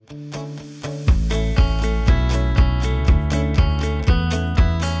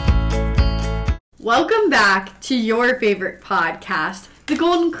Welcome back to your favorite podcast, the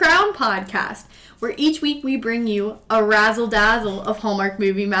Golden Crown Podcast, where each week we bring you a razzle-dazzle of Hallmark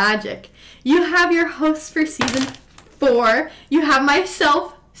movie magic. You have your hosts for season 4. You have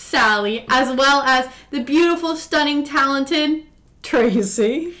myself, Sally, as well as the beautiful, stunning, talented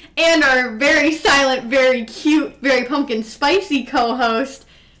Tracey. And our very silent, very cute, very pumpkin spicy co-host,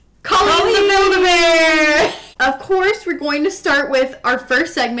 Colleen the Build-A-Bear. Of course, we're going to start with our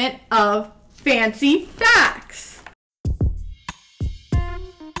first segment of Fancy Facts.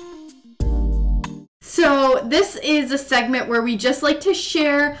 So this is a segment where we just like to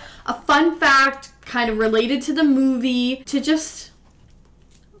share a fun fact kind of related to the movie to just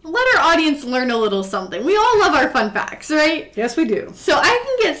let our audience learn a little something. We all love our fun facts, right? Yes, we do. So I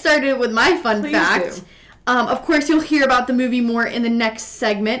can get started with my fun fact. Of course, you'll hear about the movie more in the next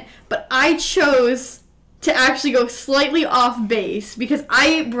segment, but I chose to actually go slightly off base because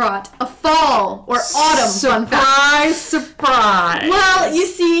I brought a fall or autumn fun fact. Surprise! Well, you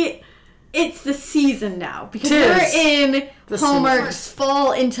see, it's the season now because we're in Hallmark's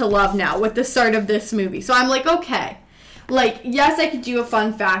Fall into Love now with the start of this movie. So I'm like, okay. Like, yes, I could do a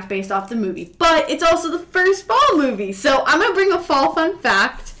fun fact based off the movie, but it's also the first fall movie. So I'm going to bring a fall fun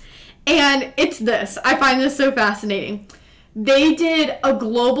fact, and it's this. I find this so fascinating. They did a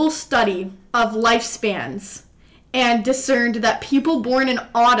global study of lifespans and discerned that people born in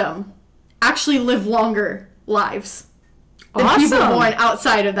autumn actually live longer lives than people born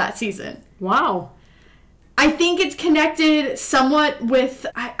outside of that season. Wow. I think it's connected somewhat with,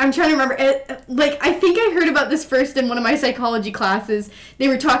 I'm trying to remember, I think I heard about this first in one of my psychology classes. They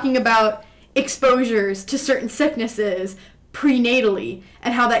were talking about exposures to certain sicknesses prenatally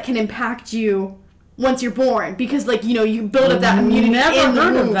and how that can impact you once you're born. Because, you build up that immunity in the womb. Never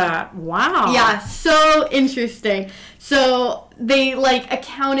heard of that. Wow. Yeah, so interesting. So they,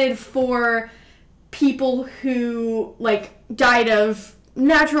 accounted for people who, died of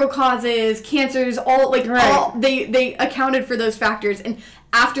natural causes, cancers, they accounted for those factors. And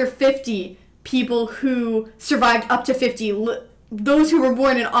after 50, people who survived up to 50, those who were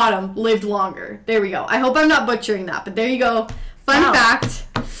born in autumn lived longer. There we go. I hope I'm not butchering that, but there you go. Fun fact.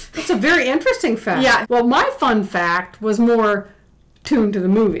 That's a very interesting fact. Yeah. Well, my fun fact was more tuned to the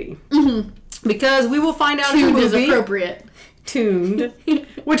movie. Mm-hmm. Because we will find out in the movie. Tuned is appropriate. Tuned.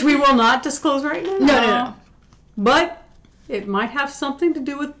 Which we will not disclose right now. No. But it might have something to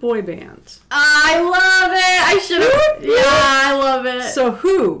do with boy bands. I love it. I should have. Yeah, I love it. So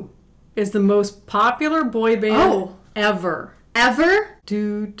who is the most popular boy band ever? Ever?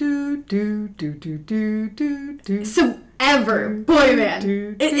 Do do do do do do do do. So ever boy band.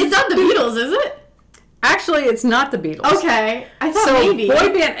 It's not the Beatles, is it? Actually, it's not the Beatles. Okay, I thought maybe.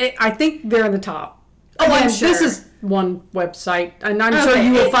 Boy band. I think they're in the top. Oh, I'm sure. This is one website, and I'm sure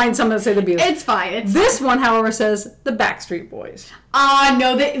you will find some that say the Beatles. It's fine. This one, however, says the Backstreet Boys.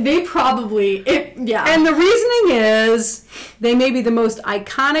 No, they probably, yeah. And the reasoning is they may be the most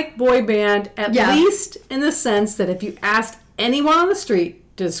iconic boy band, at least in the sense that if you asked anyone on the street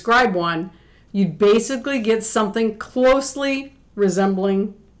to describe one, you'd basically get something closely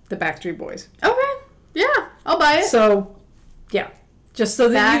resembling the Backstreet Boys. Okay, yeah, I'll buy it. So, yeah, just so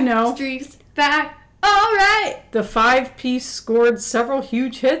that you know. Backstreet's back. All right. The 5-piece scored several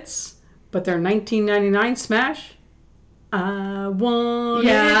huge hits, but their 1999 smash, I Want It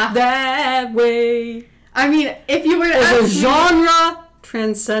That Way. I mean, if you were to ask me, is a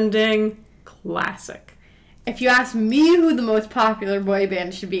genre-transcending classic. If you ask me who the most popular boy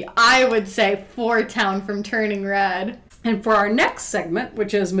band should be, I would say Four Town from Turning Red. And for our next segment,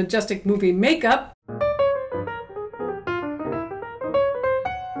 which is Majestic Movie Makeup,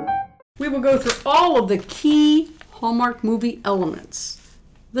 we will go through all of the key Hallmark movie elements.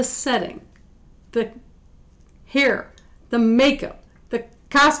 The setting, the hair, the makeup, the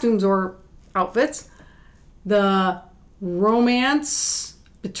costumes or outfits, the romance,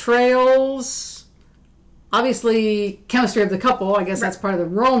 betrayals, obviously chemistry of the couple, I guess that's part of the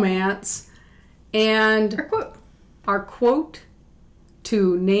romance, and our quote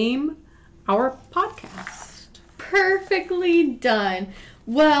to name our podcast. Perfectly done.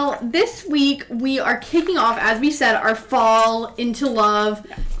 Well, this week we are kicking off, as we said, our Fall into Love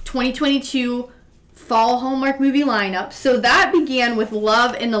 2022 Fall Hallmark movie lineup. So that began with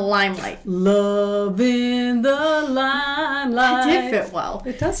Love in the Limelight. Love in the Limelight. That did fit well.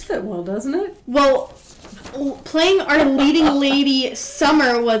 It does fit well, doesn't it? Well, playing our leading lady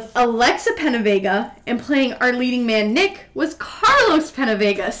Summer was Alexa Penavega and playing our leading man, Nick, was Carlos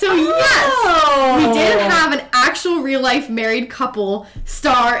Penavega. So yes, we did have an actual real-life married couple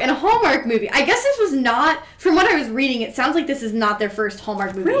star in a Hallmark movie. I guess this was not, from what I was reading, it sounds like this is not their first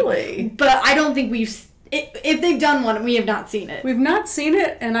Hallmark movie. Really? But I don't think if they've done one, we have not seen it. We've not seen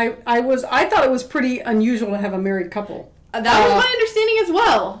it, and I thought it was pretty unusual to have a married couple. That was my understanding as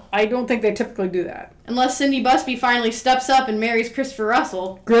well. I don't think they typically do that. Unless Cindy Busby finally steps up and marries Christopher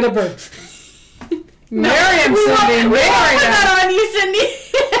Russell. Good of her. Marry him, Cindy. We won't put that on you, Cindy.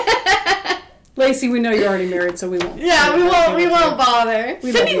 Lacey, we know you're already married, so we won't. Yeah, we won't bother.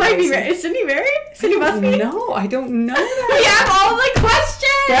 Cindy might be married. Is Cindy married? Cindy Busby? No, I don't know that. We have all the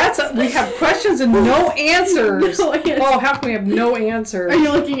questions. We have questions and no answers. No answers. Oh, how can we have no answers? Are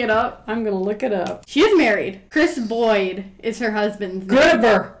you looking it up? I'm going to look it up. She is married. Chris Boyd is her husband's name. Good of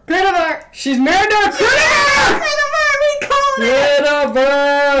her. Good of her. She's married to a Christopher. Good of her. We call it. Good of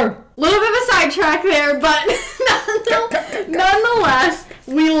her. Little bit of a sidetrack there, but nonetheless,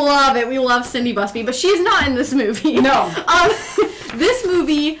 we love it. We love Cindy Busby, but she's not in this movie. No. This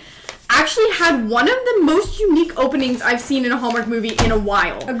movie actually had one of the most unique openings I've seen in a Hallmark movie in a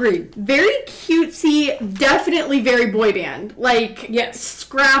while. Agreed. Very cutesy, definitely very boy band. Like, yes.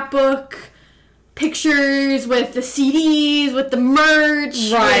 Scrapbook pictures with the CDs, with the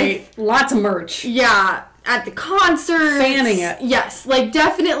merch. Right. Lots of merch. Yeah. At the concert. Fanning it. Yes. Like,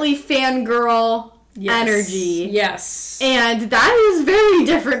 definitely fangirl energy. Yes. And that is very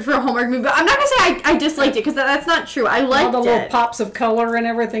different for a Hallmark movie. But I'm not going to say I disliked it, because that's not true. I liked it. All the little pops of color and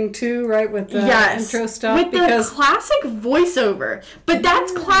everything, too, right? With the intro stuff. With the classic voiceover. But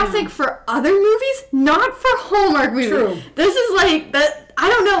that's classic for other movies, not for Hallmark movies. True. This is like, I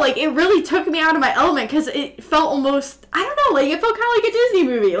don't know, like, it really took me out of my element, because it felt almost, I don't know, like, it felt kind of like a Disney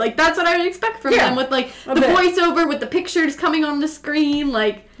movie. Like, that's what I would expect from them, with, like, the voiceover, with the pictures coming on the screen,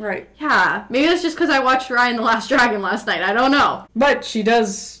 like... Right. Yeah. Maybe that's just because I watched Raya and the Last Dragon last night. I don't know. But she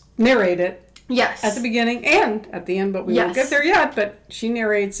does narrate it. Yes. At the beginning and at the end, but we won't get there yet, but she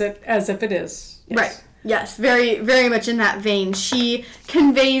narrates it as if it is. Yes. Right. Yes, very, very much in that vein. She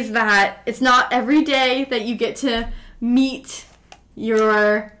conveys that it's not every day that you get to meet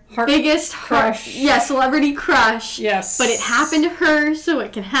your biggest crush. Celebrity crush. Yes. But it happened to her, so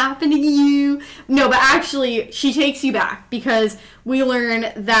it can happen to you. No, but actually, she takes you back, because we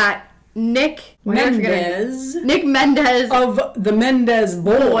learn that Nick Mendez of the Mendez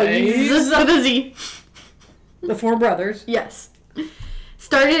Boys with a Z. The four brothers. Yes.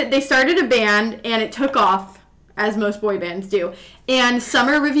 They started a band, and it took off, as most boy bands do. And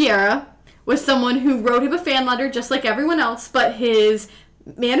Summer Riviera was someone who wrote him a fan letter just like everyone else, but his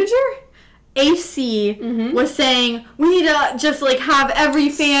manager, AC, was saying, we need to just like have every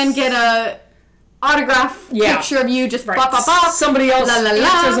fan get a autograph picture of you, just bop, bop, bop. Somebody else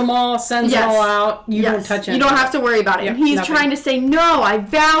answers them all, sends them all out. You don't touch it. You don't have to worry about it. And he's trying to say, no, I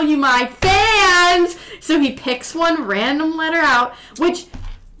value my fans. So he picks one random letter out, which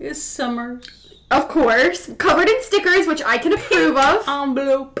is Summer's. Of course. Covered in stickers, which I can approve of.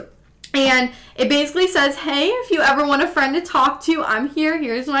 Envelope. And it basically says, hey, if you ever want a friend to talk to, I'm here.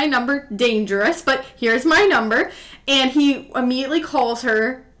 Here's my number. Dangerous, but here's my number. And he immediately calls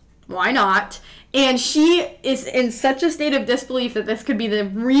her. Why not? And she is in such a state of disbelief that this could be the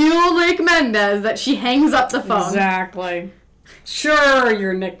real Nick Mendez that she hangs up the phone. Exactly. Sure,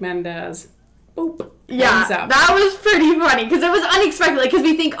 you're Nick Mendez. Boop. Yeah, that was pretty funny because it was unexpected. Because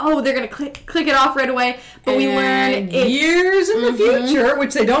we think, oh, they're gonna click it off right away, but we learn years in the future,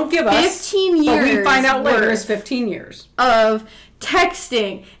 which they don't give us. 15 years. But we find out later is 15 years of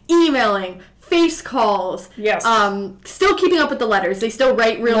texting, emailing, face calls. Yes. Still keeping up with the letters. They still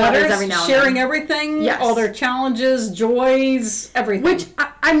write real letters every now and then. Sharing everything. Yes. All their challenges, joys, everything. Which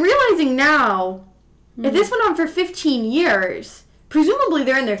I'm realizing now, if this went on for 15 years. Presumably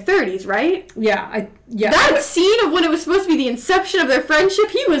they're in their 30s, right? Yeah. That scene of when it was supposed to be the inception of their friendship,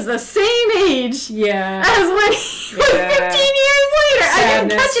 he was the same age. Yeah. As when he was 15 years later. Sadness. I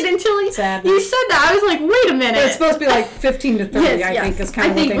didn't catch it until you said that. I was like, wait a minute. But it's supposed to be like 15 to 30, yes, I think is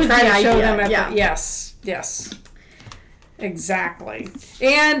kind of what they try to show them. Yes. Exactly.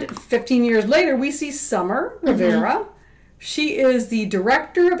 And 15 years later, we see Summer Rivera. Mm-hmm. She is the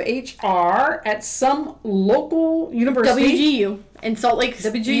director of HR at some local university. WGU in Salt Lake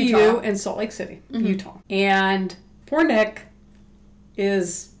City, WGU in Salt Lake City, Utah. And poor Nick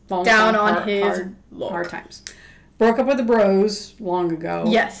is down on his hard times. Broke up with the bros long ago.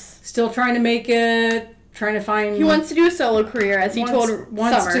 Yes. Still trying to make it, trying to find... He wants to do a solo career, as he told Summer.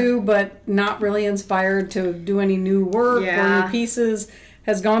 Wants to, but not really inspired to do any new work or new pieces.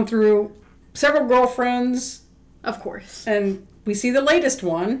 Has gone through several girlfriends. Of course. And we see the latest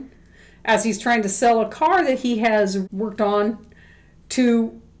one as he's trying to sell a car that he has worked on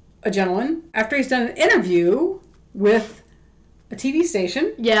to a gentleman after he's done an interview with a TV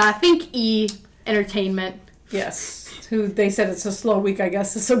station. Yeah, I think E! Entertainment. Yes. Who they said it's a slow week, I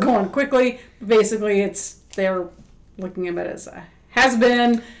guess. This will go on quickly. Basically, they're looking at it as a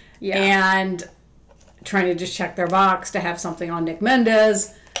has-been and trying to just check their box to have something on Nick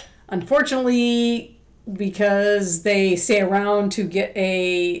Mendez. Unfortunately, because they stay around to get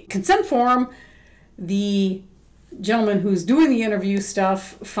a consent form, the gentleman who's doing the interview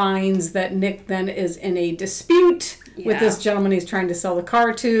stuff finds that Nick then is in a dispute with this gentleman he's trying to sell the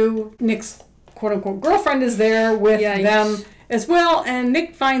car to. Nick's quote-unquote girlfriend is there with them as well, and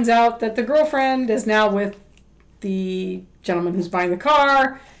Nick finds out that the girlfriend is now with the gentleman who's buying the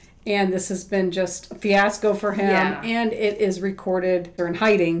car, and this has been just a fiasco for him, and it is recorded. They're in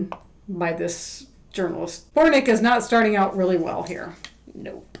hiding by this journalist. Poor Nick is not starting out really well here.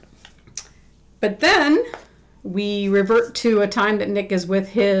 Nope. But then we revert to a time that Nick is with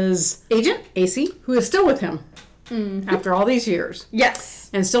his agent, AC, who is still with him after all these years. Yes.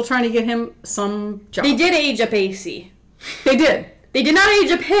 And still trying to get him some job. They did age up AC. They did. They did not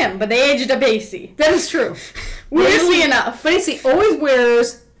age up him, but they aged up AC. That is true. Weirdly enough. But AC always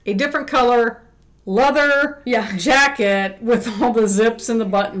wears a different color leather jacket with all the zips and the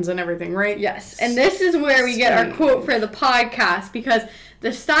buttons and everything, right? Yes. And this is where we get our quote for the podcast, because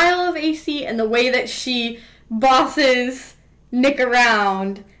the style of AC and the way that she bosses Nick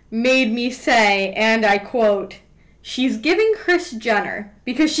around made me say, and I quote, "She's giving Kris Jenner,"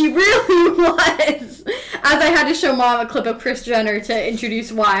 because she really was. As I had to show Mom a clip of Kris Jenner to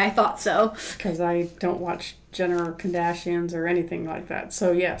introduce why I thought so. Because I don't watch Jenner or Kardashians or anything like that.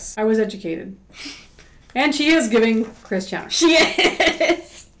 So yes, I was educated. And she is giving Kris Jenner. She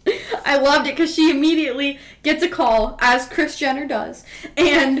is. I loved it because she immediately gets a call, as Kris Jenner does,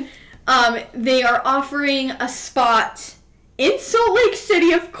 and they are offering a spot in Salt Lake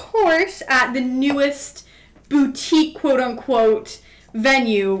City, of course, at the newest boutique, quote-unquote,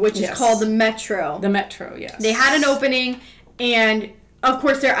 venue, which is called the Metro. The Metro, yes. They had an opening, and of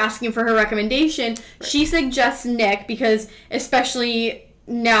course they're asking for her recommendation. Right. She suggests Nick because, especially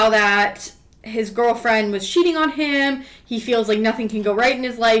now that his girlfriend was cheating on him, he feels like nothing can go right in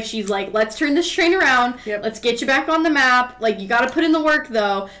his life. She's like, let's turn this train around. Yep. Let's get you back on the map. Like, you got to put in the work,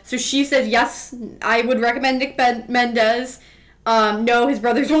 though. So she says, yes, I would recommend Nick Mendez. No, his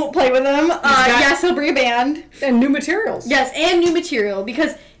brothers won't play with him. Yes, he'll bring a band. And new materials. Yes, and new material,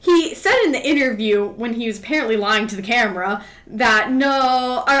 because he said in the interview, when he was apparently lying to the camera, that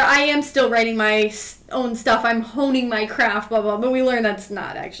I am still writing my own stuff, I'm honing my craft, blah, blah, but we learned that's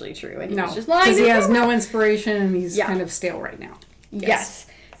not actually true, and he was just lying. Because he has no inspiration, and he's kind of stale right now. Yes.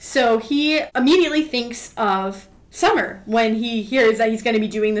 So he immediately thinks of Summer when he hears that he's going to be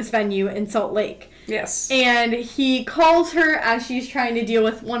doing this venue in Salt Lake. Yes. And he calls her as she's trying to deal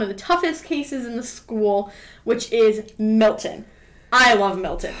with one of the toughest cases in the school, which is Milton. I love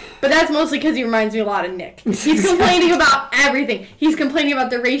Milton. But that's mostly because he reminds me a lot of Nick. He's complaining about everything. He's complaining about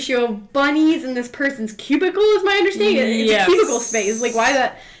the ratio of bunnies in this person's cubicle, is my understanding. It's a cubicle space. Like, why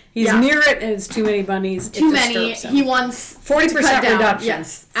that? He's near it, and it's too many bunnies. Too many. He wants 40% reduction.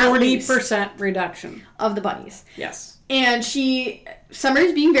 Yes. 40% reduction. Of the bunnies. Yes. And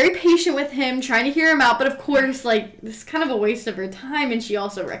Summer's being very patient with him, trying to hear him out, but of course, like, this is kind of a waste of her time, and she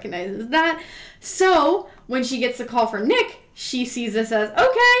also recognizes that. So, when she gets the call from Nick, she sees this as,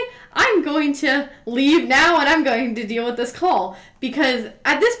 okay, I'm going to leave now and I'm going to deal with this call. Because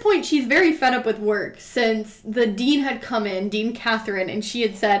at this point, she's very fed up with work since the dean had come in, Dean Catherine, and she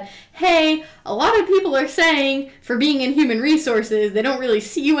had said, hey, a lot of people are saying for being in human resources, they don't really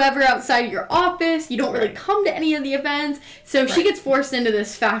see you ever outside of your office. You don't really come to any of the events. So she gets forced into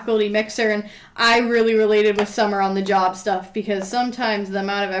this faculty mixer, and I really related with Summer on the job stuff because sometimes the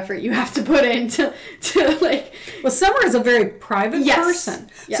amount of effort you have to put into like... Well, Summer is a very private person.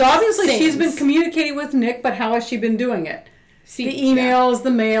 Yes. So obviously she's been communicating with Nick, but how has she been doing it? The emails,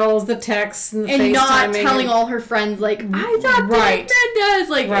 the mails, the texts, and the FaceTiming. And not telling all her friends, like, I thought that does.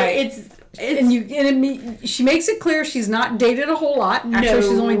 Like, she makes it clear she's not dated a whole lot. Actually,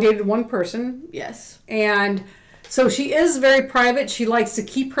 she's only dated one person. Yes. And so she is very private. She likes to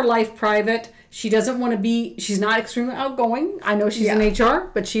keep her life private. She doesn't want to be, she's not extremely outgoing. I know she's in HR,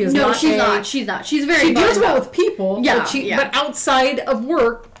 but she is not. No, she's not. She's not. She's very She deals well with people, but outside of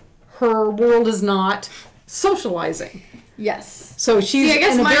work, her world is not socializing. Yes. So she's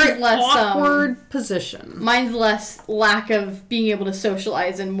in a very awkward position. Mine's less lack of being able to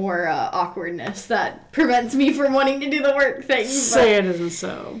socialize and more awkwardness that prevents me from wanting to do the work thing. Say it isn't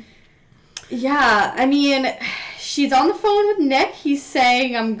so. Yeah, I mean, she's on the phone with Nick. He's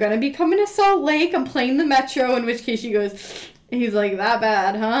saying, I'm going to be coming to Salt Lake. I'm playing the Metro, in which case she goes, he's like, that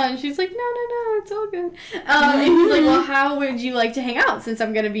bad, huh? And she's like, no, it's all good. And he's like, well, how would you like to hang out since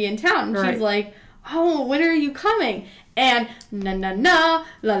I'm going to be in town? And she's like, oh, when are you coming? And la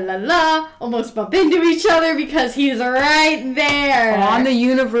la la, almost bump into each other because he's right there. On the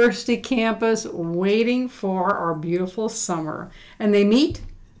university campus waiting for our beautiful Summer. And they meet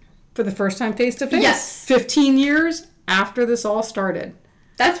for the first time face to face. Yes. 15 years after this all started.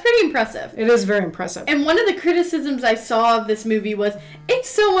 That's pretty impressive. It is very impressive. And one of the criticisms I saw of this movie was, it's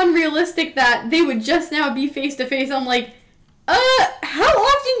so unrealistic that they would just now be face to face. I'm like, how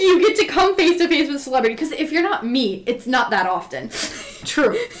often do you get to come face to face with a celebrity? Because if you're not me, it's not that often.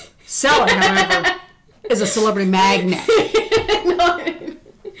 True. Sally, however, is a celebrity magnet.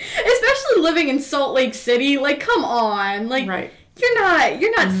 Especially living in Salt Lake City. Like, come on. Like, right.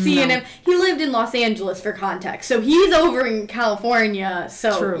 You're not seeing him. He lived in Los Angeles for context. So he's over in California.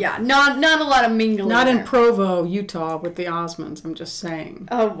 So True. Yeah, not a lot of mingling. Not there. in Provo, Utah with the Osmonds, I'm just saying.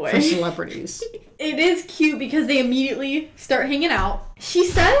 Oh boy. For celebrities. It is cute because they immediately start hanging out. She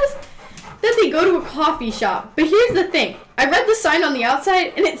says that they go to a coffee shop. But here's the thing. I read the sign on the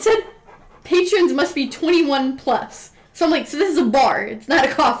outside and it said patrons must be 21 plus. So I'm like, so this is a bar. It's not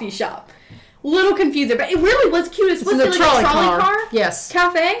a coffee shop. Little confusing, but it really was cute. It's supposed to be like a trolley car. Yes.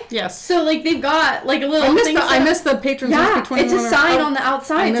 Cafe. Yes. So like they've got like a little. I missed the patrons must be 21. It's a sign on the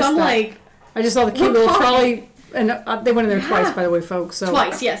outside. So I'm like, I just saw the cute little trolley, and they went in there twice, by the way, folks. So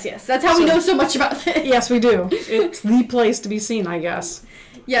twice, yes. That's how we know so much about this. Yes, we do. It's the place to be seen, I guess.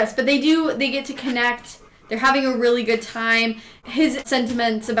 Yes, but they get to connect. They're having a really good time. His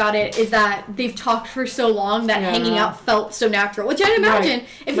sentiments about it is that they've talked for so long that hanging out felt so natural. Which I'd imagine,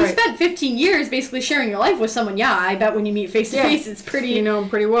 if you spent 15 years basically sharing your life with someone, I bet when you meet face to face, it's pretty... You know them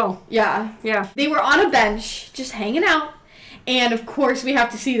pretty well. Yeah. Yeah. They were on a bench, just hanging out. And, of course, we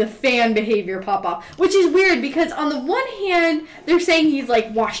have to see the fan behavior pop up. Which is weird, because on the one hand, they're saying he's,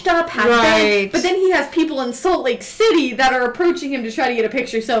 like, washed up, has been, but then he has people in Salt Lake City that are approaching him to try to get a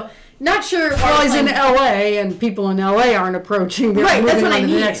picture. So... Not sure. Well, he's in L.A. and people in L.A. aren't approaching. They're moving that's what on I to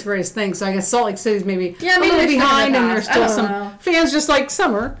mean. the next greatest thing. So I guess Salt Lake City's maybe a maybe little behind, and there's still some fans just like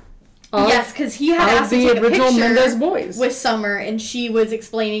Summer. Yes, because he had asked to take a original picture Mendez boys with Summer, and she was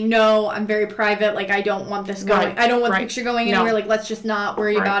explaining, "No, I'm very private. Like I don't want this going. I don't want the picture going anywhere. Like let's just not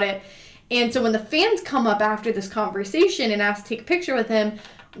worry about it." And so when the fans come up after this conversation and ask to take a picture with him,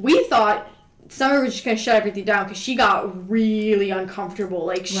 we thought Summer was just going to shut everything down because she got really uncomfortable.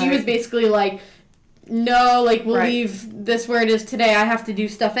 Like, she was basically like, no, like, we'll leave this where it is today. I have to do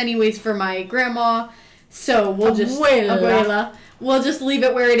stuff anyways for my grandma. So we'll just... Abuela. We'll just leave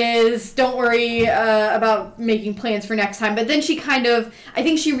it where it is. Don't worry about making plans for next time. But then she kind of... I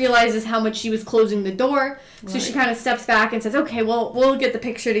think she realizes how much she was closing the door. So she kind of steps back and says, okay, well, we'll get the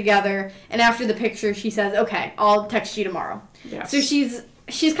picture together. And after the picture, she says, okay, I'll text you tomorrow. Yes. So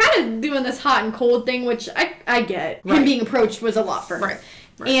she's kind of doing this hot and cold thing, which I get. Him being approached was a lot for her.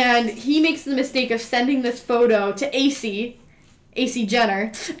 Right. And he makes the mistake of sending this photo to AC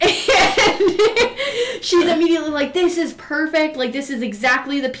Jenner. And she's immediately like, this is perfect. Like, this is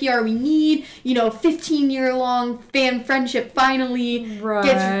exactly the PR we need. 15-year-long fan friendship finally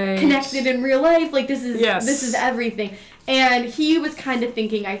gets connected in real life. Like, this is everything. And he was kind of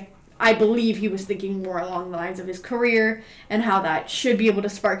thinking, I believe he was thinking more along the lines of his career and how that should be able to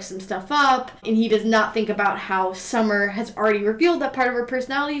spark some stuff up. And he does not think about how Summer has already revealed that part of her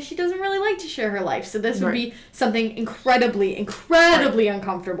personality. She doesn't really like to share her life. So this would be something incredibly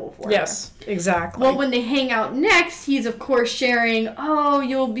uncomfortable for her. Yes, exactly. Well, when they hang out next, he's of course sharing, oh,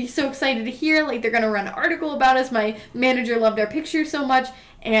 you'll be so excited to hear. Like, they're going to run an article about us. My manager loved our picture so much.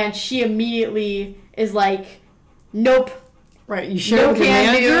 And she immediately is like, nope. Right, you shared with your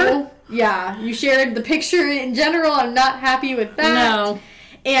manager? Yeah, you shared the picture in general. I'm not happy with that. No.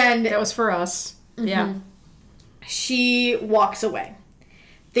 And that was for us. Mm-hmm. Yeah. She walks away,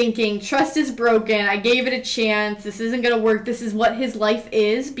 thinking, trust is broken. I gave it a chance. This isn't going to work. This is what his life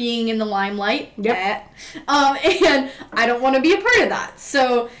is, being in the limelight. Yep. And I don't want to be a part of that.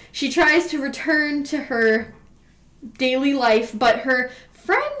 So she tries to return to her daily life, but her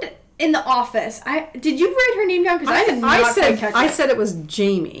friend in the office, did you write her name down? Because I did not catch it. I said it was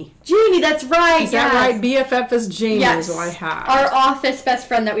Jamie. Jamie, that's right. Is that right? BFF is Jamie is what I have. Our office best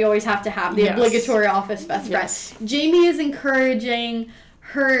friend that we always have to have. The obligatory office best friend. Yes. Jamie is encouraging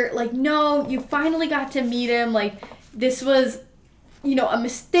her, like, no, you finally got to meet him. Like, this was, a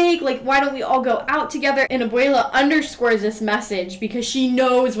mistake. Like, why don't we all go out together? And Abuela underscores this message because she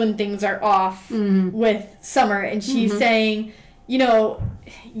knows when things are off with Summer. And she's saying,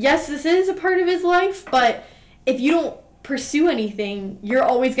 yes, this is a part of his life, but if you don't pursue anything, you're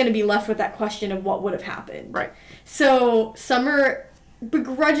always going to be left with that question of what would have happened. Right. So Summer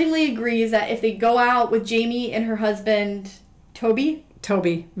begrudgingly agrees that if they go out with Jamie and her husband, Toby.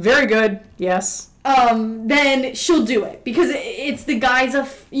 Very good. Yes. Then she'll do it because it's the guise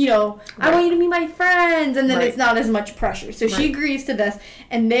of, I want you to meet my friends, and then it's not as much pressure. So she agrees to this,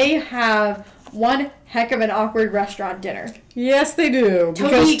 and they have one heck of an awkward restaurant dinner. Yes, they do.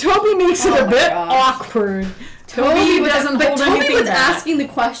 Because Toby makes it a bit awkward. Toby doesn't hold anything back. But Toby was asking the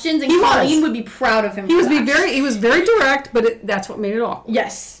questions, and Colleen would be proud of him. He was very direct, but that's what made it awkward.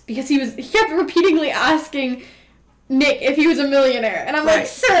 Yes, because he kept repeatedly asking Nick if he was a millionaire, and I'm like,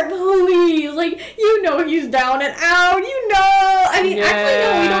 sir, please, like, he's down and out, I mean, actually,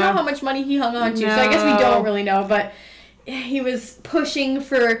 no, we don't know how much money he hung on to, so I guess we don't really know, but he was pushing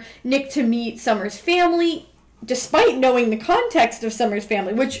for Nick to meet Summer's family, despite knowing the context of Summer's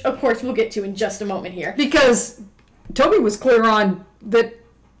family, which, of course, we'll get to in just a moment here. Because Toby was clear on that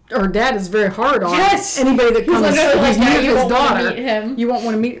her dad is very hard on anybody that comes near his daughter. You won't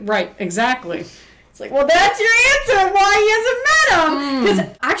want to meet, right, exactly. It's like, well, that's your answer why he hasn't met him.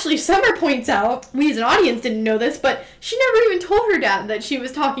 Because actually, Summer points out, we as an audience didn't know this, but she never even told her dad that she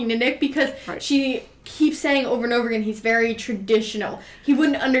was talking to Nick because she keeps saying over and over again, he's very traditional. He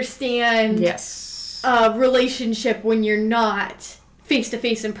wouldn't understand a relationship when you're not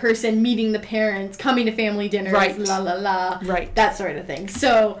face-to-face in person, meeting the parents, coming to family dinners, that sort of thing.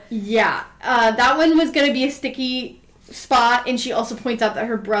 So, that one was going to be a sticky spot, and she also points out that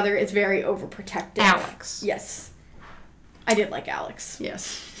her brother is very overprotective. Alex. Yes. I did like Alex.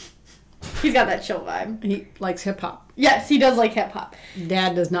 Yes. He's got that chill vibe. He likes hip-hop. Yes, he does like hip-hop.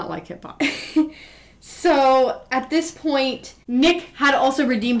 Dad does not like hip-hop. So, at this point, Nick had also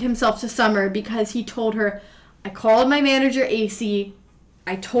redeemed himself to Summer because he told her, I called my manager, AC.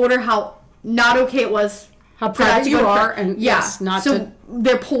 I told her how not okay it was. How proud you are. And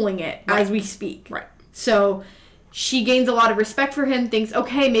they're pulling it as we speak. Right. So she gains a lot of respect for him, thinks,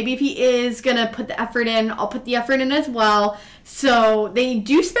 okay, maybe if he is going to put the effort in, I'll put the effort in as well. So they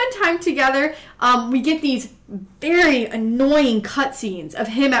do spend time together. We get these very annoying cutscenes of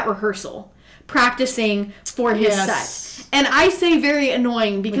him at rehearsal, practicing for his set. And I say very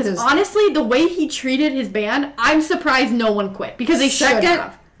annoying because honestly, the way he treated his band, I'm surprised no one quit because they should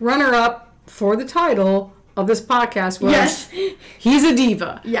have. Runner-up for the title of this podcast was he's a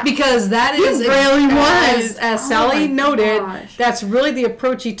diva. Yeah. Because that is really was. As Sally noted, that's really the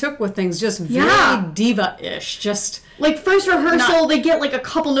approach he took with things, just very diva-ish. Just like first rehearsal, they get like a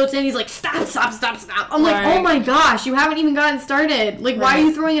couple notes in, and he's like, stop. I'm like, oh my gosh, you haven't even gotten started. Like, why are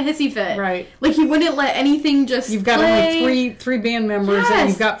you throwing a hissy fit? Right. Like, he wouldn't let anything just You've got play. only three band members that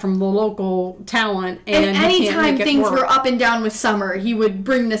you've got from the local talent. And anytime things were up and down with Summer, he would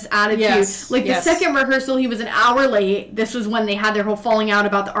bring this attitude. The second rehearsal, he was an hour late. This was when they had their whole falling out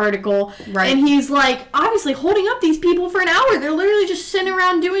about the article. Right. And he's like, obviously holding up these people for an hour. They're literally just sitting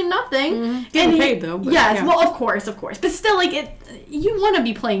around doing nothing. Mm-hmm. Getting paid, though. But, well, of course. But still, like, you want to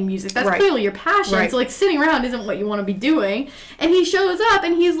be playing music. That's clearly your passion. Right. So, like, sitting around isn't what you want to be doing. And he shows up,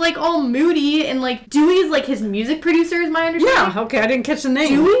 and he's, like, all moody, and, like, Dewey's, like, his music producer, is my understanding. Yeah, okay, I didn't catch the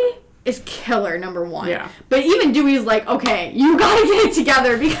name. Dewey is killer, number one. Yeah. But even Dewey's like, okay, you gotta get it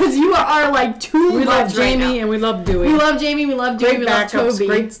together because you are, like, too We much love Jamie, right and we love Dewey. We love Jamie, we love Dewey, we love Toby.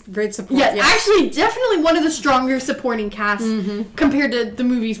 Great support. Yes, actually, definitely one of the stronger supporting casts compared to the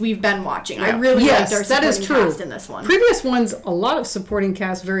movies we've been watching. I really liked our supporting cast in this one. Previous ones, a lot of supporting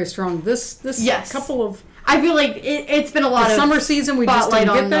cast, very strong. This couple of... I feel like it's been a lot of summer season. We just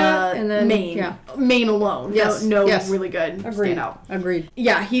didn't get that, and then Maine alone. Really good. Agreed.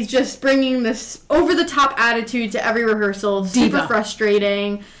 Yeah, he's just bringing this over the top attitude to every rehearsal. Super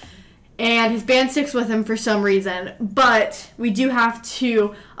frustrating, and his band sticks with him for some reason. But we do have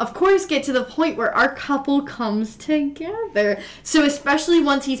to, of course, get to the point where our couple comes together. So especially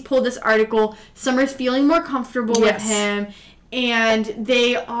once he's pulled this article, Summer's feeling more comfortable with him. And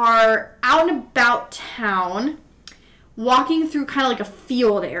they are out and about town, walking through kind of like a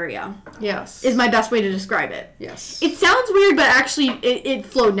field area. Yes. Is my best way to describe it. Yes. It sounds weird, but actually it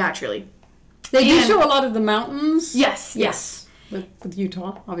flowed naturally. They do show a lot of the mountains. Yes. With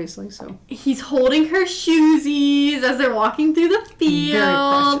Utah, obviously, so. He's holding her shoesies as they're walking through the field.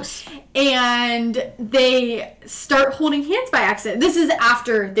 Very precious. And they start holding hands by accident. This is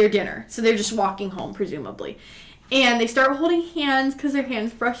after their dinner, so they're just walking home, presumably. And they start holding hands because their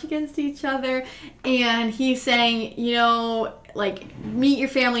hands brush against each other. And he's saying, like, meet your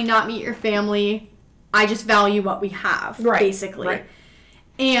family, not meet your family. I just value what we have, basically. Right.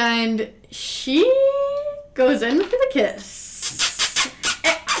 And she goes in for the kiss.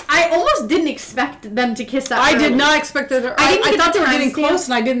 I I almost didn't expect them to kiss that I early. did not expect it. I thought they were getting close,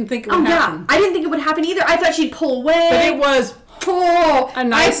 and I didn't think it would happen. I didn't think it would happen either. I thought she'd pull away. But it was a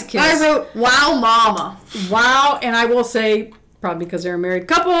nice kiss. I wrote, wow, mama. Wow, and I will say, probably because they're a married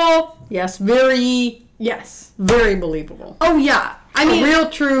couple, yes, very believable. Oh, yeah. I mean, a real,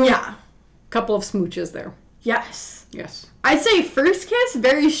 true couple of smooches there. Yes. Yes. I'd say first kiss,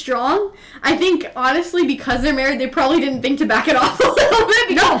 very strong. I think, honestly, because they're married, they probably didn't think to back it off a little bit.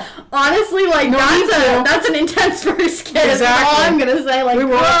 Because, honestly, that's an intense first kiss. Exactly. That's all I'm going to say. Like, we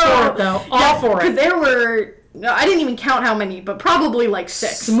were all for it, though. All for it. Because there were... I didn't even count how many, but probably like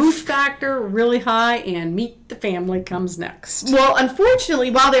 6. Smooch factor really high, and meet the family comes next. Well, unfortunately,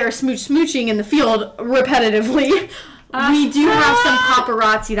 while they are smooching in the field repetitively, we do have some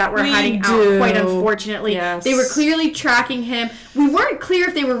paparazzi that were hiding out, quite unfortunately. Yes. They were clearly tracking him. We weren't clear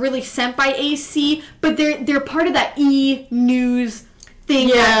if they were really sent by AC, but they're part of that E-News thing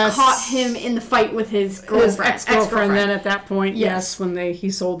that caught him in the fight with his girlfriend. His ex-girlfriend. Then at that point, when he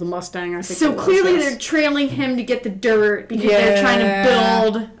sold the Mustang, I think. So clearly they're trailing him to get the dirt because they're trying to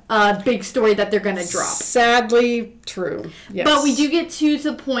build a big story that they're going to drop. Sadly true. Yes. But we do get to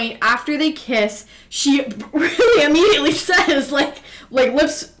the point after they kiss, she really immediately says, like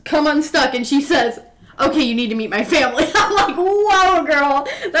lips come unstuck, and she says, okay, you need to meet my family. I'm like, whoa, girl.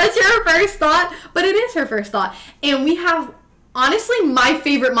 That's your first thought. But it is her first thought. And we have... honestly, my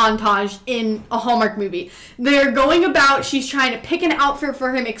favorite montage in a Hallmark movie. They're going about, she's trying to pick an outfit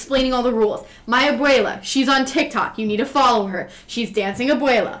for him, explaining all the rules. My abuela, she's on TikTok. You need to follow her. She's dancing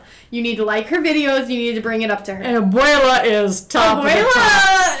abuela. You need to like her videos. You need to bring it up to her. And abuela is top of the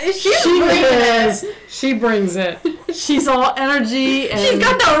top. She brings it. She's all energy. And she's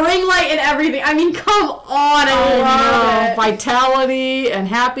got the ring light and everything. I mean, come on. I love it. Vitality and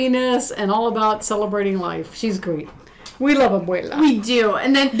happiness and all about celebrating life. She's great. We love Abuela. We do.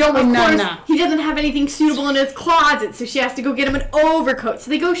 And then, of course, he doesn't have anything suitable in his closet, so she has to go get him an overcoat. So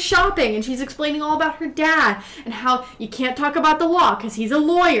they go shopping, and she's explaining all about her dad and how you can't talk about the law because he's a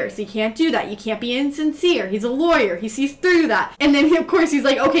lawyer, so you can't do that. You can't be insincere. He's a lawyer. He sees through that. And then, of course, he's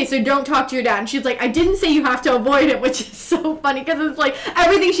like, okay, so don't talk to your dad. And she's like, I didn't say you have to avoid it, which is so funny because it's like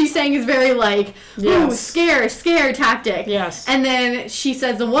everything she's saying is very like, ooh, scare tactic. Yes. And then she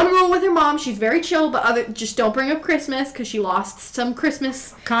says the one rule with her mom, she's very chill, but just don't bring up Christmas. Because she lost some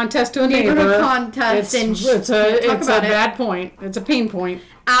Christmas contest to a neighbor. Contest, it's a bad point. It's a pain point.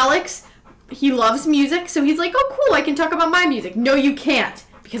 Alex, he loves music, so he's like, "Oh, cool! I can talk about my music." No, you can't,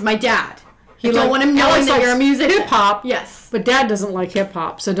 because my dad. I don't want him knowing that you're a musician. Hip hop, yes, but Dad doesn't like hip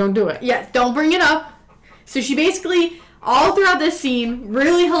hop, so don't do it. Yes, don't bring it up. So she basically, all throughout this scene,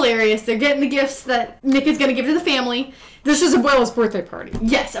 really hilarious. They're getting the gifts that Nick is going to give to the family. This is Abuela's birthday party.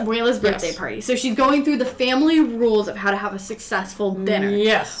 Yes, Abuela's birthday party. So she's going through the family rules of how to have a successful dinner.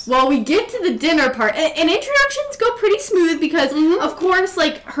 Yes. Well, we get to the dinner part, and introductions go pretty smooth because, of course,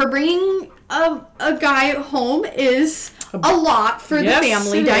 like, her bringing a guy home is a lot for the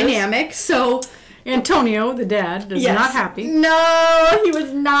family dynamic. So Antonio, the dad, is not happy. No, he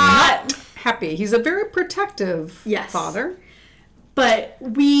was not happy. He's a very protective father. But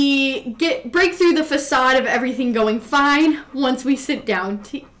we break through the facade of everything going fine once we sit down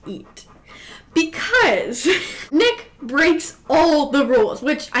to eat. Because Nick breaks all the rules,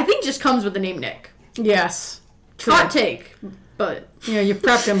 which I think just comes with the name Nick. Yes. True. Hot take, but... Yeah, you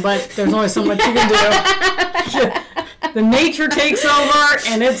prepped him, but there's only so much you can do. The nature takes over,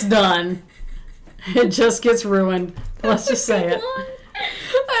 and it's done. It just gets ruined. Let's just say it.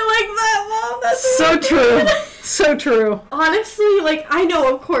 I like that, Mom. That's so true. So true. Honestly, like, I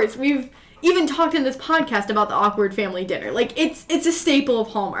know, of course, we've even talked in this podcast about the awkward family dinner. Like, it's a staple of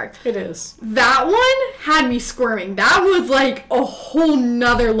Hallmark. It is. That one had me squirming. That was, like, a whole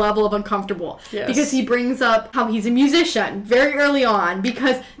nother level of uncomfortable. Yes. Because he brings up how he's a musician very early on,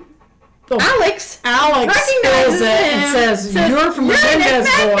 because... Alex recognizes it and says, you're from the Mendez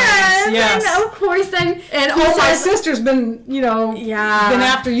boys. Yes. And of course then... And my sister's been, been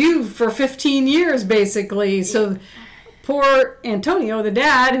after you for 15 years, basically. So poor Antonio, the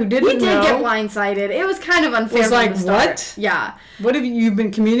dad, who didn't know. He did get blindsided. It was kind of unfair from the start. What? Yeah. What have you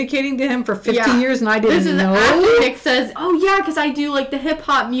been communicating to him for 15 years and I didn't know? After Nick says, oh yeah, because I do like the hip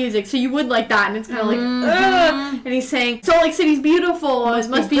hop music, so you would like that. And it's kind of like, ugh. And he's saying, Salt Lake City's beautiful. It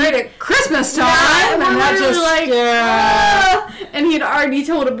must be great at Christmas time. Yeah, and that just, like, And he had already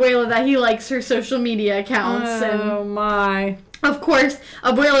told Abuela that he likes her social media accounts. Oh my. Of course,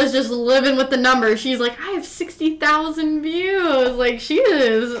 Abuela's just living with the numbers. She's like, I have 60,000 views. Like, she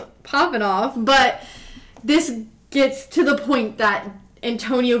is popping off. But this gets to the point that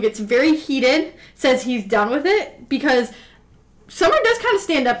Antonio gets very heated, says he's done with it, because Summer does kind of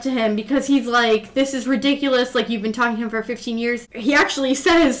stand up to him because he's like, this is ridiculous. Like, you've been talking to him for 15 years. He actually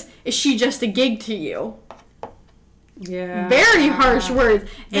says, is she just a gig to you? Yeah. Very harsh words.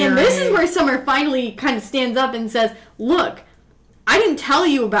 And this is where Summer finally kind of stands up and says, look, I didn't tell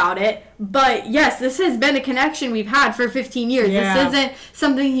you about it, but yes, this has been a connection we've had for 15 years. Yeah. This isn't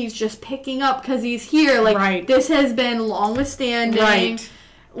something he's just picking up because he's here. Like, this has been long withstanding. Right.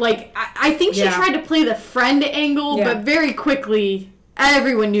 Like, I think she tried to play the friend angle, but very quickly,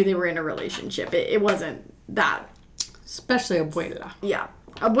 everyone knew they were in a relationship. It wasn't that. Especially Abuela. Yeah.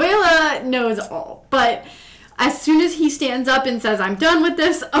 Abuela knows all. But as soon as he stands up and says, I'm done with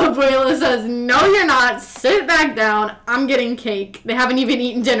this, Abuela says, no, you're not. Sit back down. I'm getting cake. They haven't even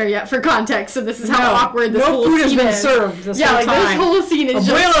eaten dinner yet, for context, so this is how awkward this whole scene is. No food has been served this whole time. This whole scene is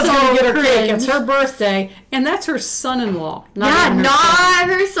just so gonna get her cringe. cake. It's her birthday, and that's her son-in-law. Not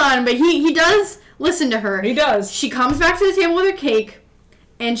her son, but he does listen to her. He does. She comes back to the table with her cake,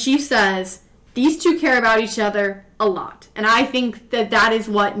 and she says, these two care about each other a lot. And I think that is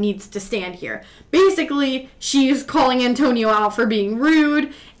what needs to stand here. Basically, she's calling Antonio out for being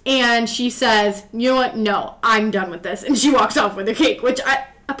rude, and she says, you know what? No, I'm done with this. And she walks off with her cake, which I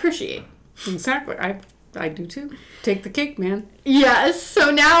appreciate. Exactly. I do too. Take the cake, man. Yes. So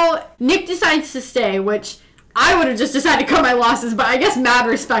now Nick decides to stay, which I would have just decided to cut my losses, but I guess mad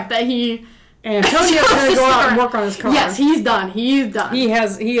respect that he... Antonio's going to go out and work on his car. Yes, he's done. He's done. He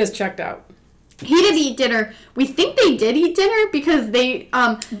has checked out. He did eat dinner. We think they did eat dinner because they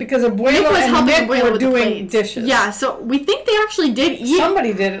because Abuela and Nick were doing dishes. Yeah, so we think they actually did eat.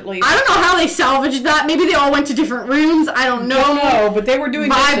 Somebody did at least. I don't know how they salvaged that. Maybe they all went to different rooms. I don't know. Don't know, but they were doing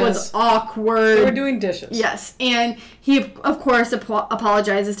dishes. Vibe was awkward. They were doing dishes. Yes, and he of course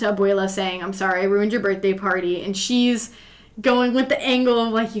apologizes to Abuela, saying, "I'm sorry, I ruined your birthday party," and she's going with the angle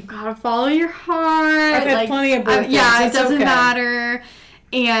of like, you've got to follow your heart. I've had plenty of birthdays. It doesn't matter.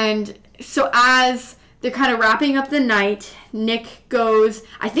 And so as they're kind of wrapping up the night, Nick goes,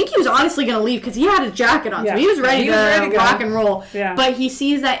 I think he was honestly going to leave because he had his jacket on, so he was ready to rock and roll. Yeah. But he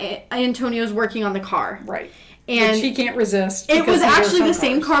sees that Antonio's working on the car. Right. And she can't resist. It was actually the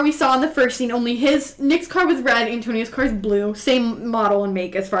same car we saw in the first scene, only Nick's car was red, Antonio's car is blue. Same model and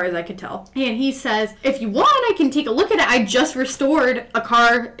make as far as I could tell. And he says, if you want, I can take a look at it. I just restored a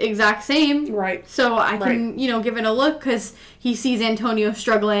car exact same. Right. So I can, give it a look because he sees Antonio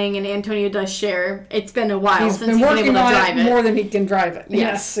struggling and Antonio does share. It's been a while since he's been able to drive it. More than he can drive it.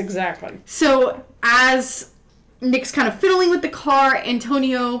 Yes, exactly. So as Nick's kind of fiddling with the car,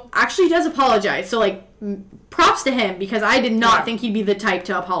 Antonio actually does apologize. So props to him because I did not think he'd be the type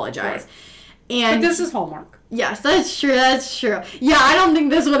to apologize. Right. But this is Hallmark. Yes, that's true. Yeah, I don't think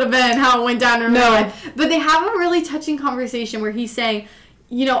this would have been how it went down in real life. But they have a really touching conversation where he's saying,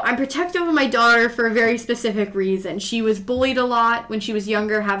 I'm protective of my daughter for a very specific reason. She was bullied a lot when she was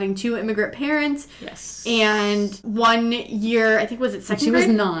younger, having 2 immigrant parents. Yes. And 1 year, I think was it second grade? She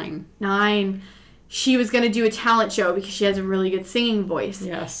was 9. 9. She was going to do a talent show because she has a really good singing voice.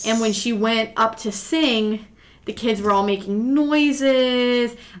 Yes. And when she went up to sing, the kids were all making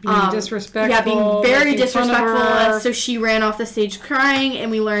noises. Being disrespectful. Yeah, being very disrespectful. So she ran off the stage crying,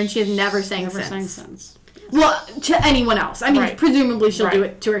 and we learned she has never sang since. Well, to anyone else. I mean, presumably she'll do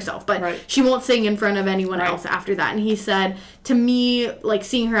it to herself, but she won't sing in front of anyone else after that. And he said, to me,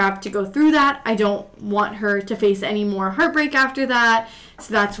 seeing her have to go through that, I don't want her to face any more heartbreak after that.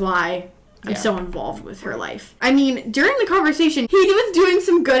 So that's why I'm so involved with her life. I mean, during the conversation, he was doing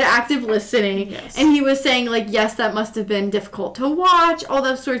some good active listening. Yes. And he was saying, yes, that must have been difficult to watch, all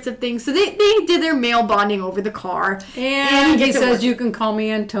those sorts of things. So they did their male bonding over the car. And he says, you can call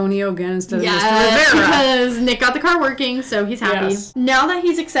me Antonio again instead of Mr. Rivera. Because Nick got the car working, so he's happy. Yes. Now that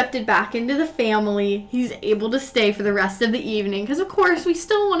he's accepted back into the family, he's able to stay for the rest of the evening. Because, of course, we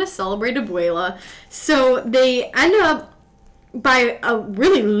still want to celebrate Abuela. So they end up by a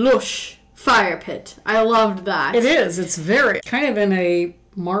really lush fire pit. I loved that. It is. It's very kind of in a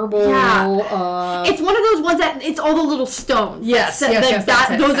marble. Yeah. It's one of those ones that it's all the little stones. Yes.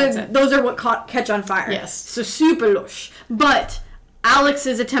 Those are what catch on fire. Yes. So super lush. But Alex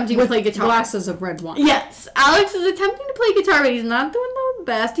is attempting to play guitar. Glasses of red wine. Yes. Alex is attempting to play guitar, but he's not doing the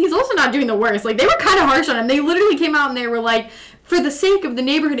best. He's also not doing the worst. They were kind of harsh on him. They literally came out and they were like, for the sake of the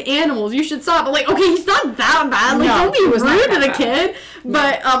neighborhood animals, you should stop. But okay, he's not that bad. Don't be rude to the kid. No.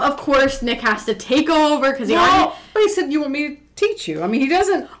 But of course, Nick has to take over because but he said, "You want me to teach you?" I mean, he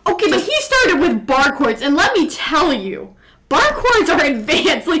doesn't. Okay, but he started with bar chords, and let me tell you, bar chords are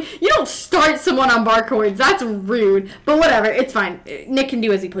advanced. You don't start someone on bar chords. That's rude. But whatever, it's fine. Nick can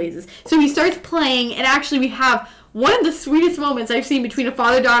do as he pleases. So he starts playing, and actually, we have one of the sweetest moments I've seen between a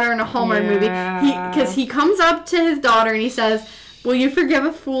father-daughter and a Hallmark movie. Because he comes up to his daughter and he says, Will you forgive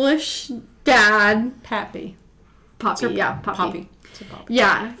a foolish dad? Poppy. Poppy. Poppy.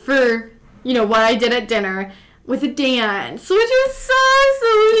 Yeah, for, what I did at dinner with a dance, which was so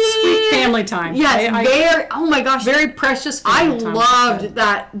sweet. Sweet family time. Yes, oh my gosh. Very precious family time. I loved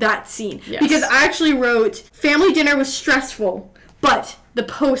that scene. Yes. Because I actually wrote, family dinner was stressful, but the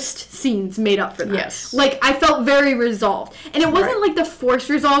post scenes made up for that. Yes. Like, I felt very resolved. And it wasn't like the forced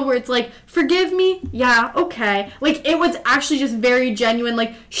resolve where it's like, forgive me? Yeah, okay. Like, it was actually just very genuine.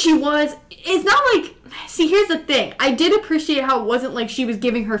 Like, it's not like, see, here's the thing. I did appreciate how it wasn't like she was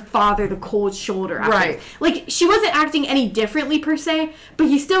giving her father the cold shoulder after. Right. Like, she wasn't acting any differently per se, but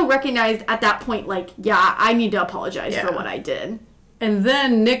he still recognized at that point, like, yeah, I need to apologize for what I did. And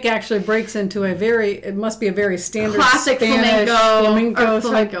then Nick actually breaks into it must be a very standard classic Spanish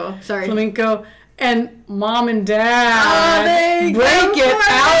flamenco. And mom and dad break it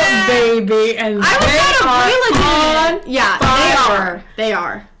out, baby. And they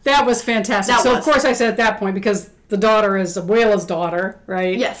are. That was fantastic. Of course I said at that point, because the daughter is Abuela's daughter,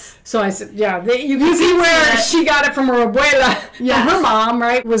 right? Yes. So I said, you can see where she got it from her abuela, from her mom,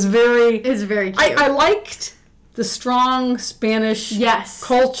 right? It's very cute. I liked the strong Spanish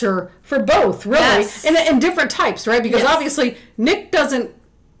culture for both, really. Yes. And different types, right? Because obviously Nick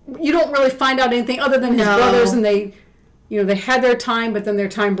you don't really find out anything other than his brothers, and they had their time, but then their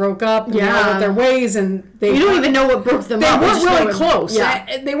time broke up, and they all went their ways, and you don't even know what broke them up. They weren't really close.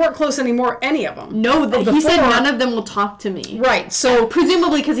 Yeah. They weren't close anymore, any of them. No, he said none of them will talk to me. Right, so...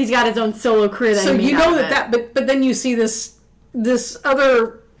 presumably because he's got his own solo career that he but then you see this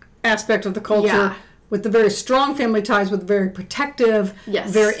other aspect of the culture with the very strong family ties, with very protective,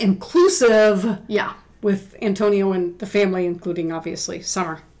 very inclusive, with Antonio and the family, inclling obviously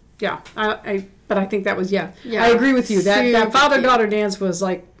Summer. Yeah, but I think that was I agree with you. That father-daughter dance was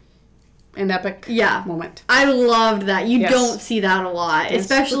like an epic moment. I loved that. You don't see that a lot,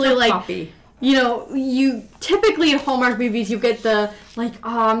 especially like Poppy. You typically in Hallmark movies you get the like,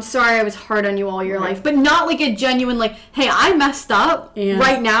 oh, I'm sorry I was hard on you all your life, but not like a genuine like, hey, I messed up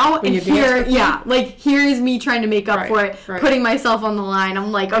right now, and here's me trying to make up for it, putting myself on the line.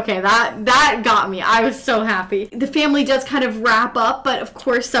 I'm like, okay, that got me. I was so happy. The family does kind of wrap up, but of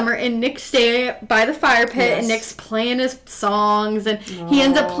course Summer and Nick stay by the fire pit, and Nick's playing his songs, and he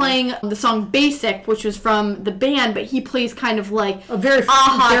ends up playing the song Basic, which was from the band, but he plays kind of like a very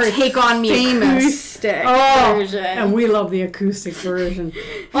Take On Me acoustic version. And we love the acoustic version.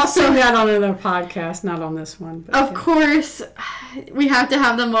 I'll sing that on another podcast, not on this one. But of course, we have to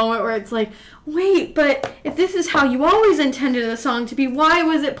have the moment where it's like, wait, but if this is how you always intended the song to be, why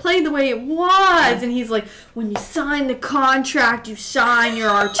was it played the way it was? And he's like, when you sign the contract, you sign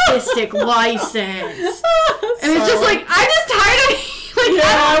your artistic license. And it's just like, I'm just tired of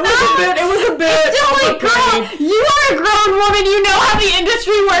it was a bit. It's still like, girl, you are a grown woman. You know how the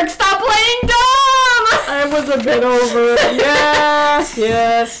industry works. Stop playing dumb. It was a bit over.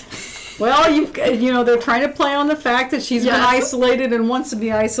 Yes. Well, they're trying to play on the fact that she's been isolated and wants to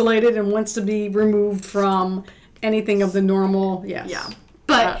be isolated and wants to be removed from anything of the normal. Yes. Yeah.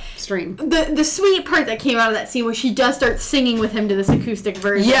 But stream. The sweet part that came out of that scene was she does start singing with him to this acoustic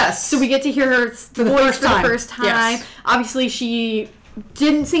version. Yes. So we get to hear her voice for the first time. Yes. Obviously, she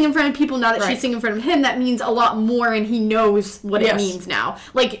didn't sing in front of people. Now that she's singing in front of him, that means a lot more, and he knows what it means now.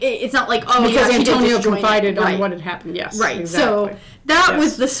 Like, it's not like, because Antonio confided on what had happened. Yes. Right. Exactly. So that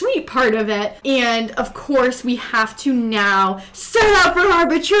was the sweet part of it. And, of course, we have to now set up for our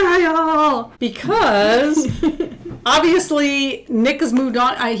betrayal. Because, obviously, Nick has moved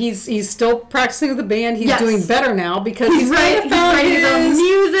on. He's still practicing with the band. He's doing better now because he's writing his own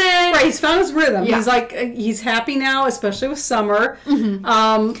music. Right, he's found his rhythm. Yeah. He's happy now, especially with Summer. Mm-hmm.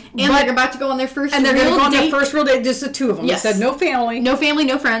 And they're about to go on their first real date. And they're going to go on their first real date, just the two of them. Yes. They said no family. No family,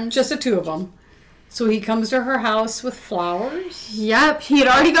 no friends. Just the two of them. So he comes to her house with flowers. Yep. He had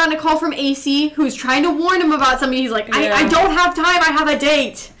already gotten a call from AC, who's trying to warn him about something. He's like, I don't have time. I have a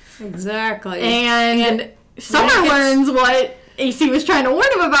date. Exactly. And Summer learns what AC was trying to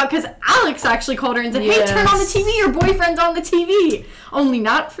warn him about, because Alex actually called her and said, hey, turn on the TV. Your boyfriend's on the TV. Only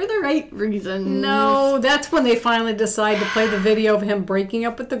not for the right reasons. No, that's when they finally decide to play the video of him breaking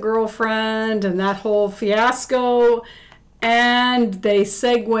up with the girlfriend and that whole fiasco. And they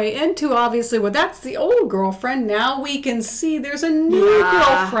segue into, obviously, well, that's the old girlfriend. Now we can see there's a new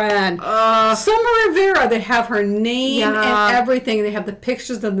girlfriend. Summer Rivera. They have her name and everything. They have the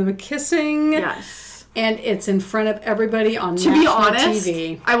pictures of them kissing. Yes. And it's in front of everybody on to national be honest,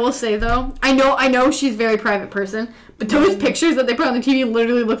 TV. I will say though, I know she's a very private person, but those pictures that they put on the TV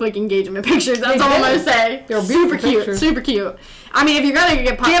literally look like engagement pictures. That's all I'm gonna say. They're super cute, pictures. super cute. I mean, if you're gonna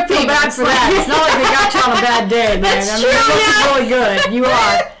get can't feel bad for that. It's not like they got you on a bad day, man. That's I mean, you're looking really good. You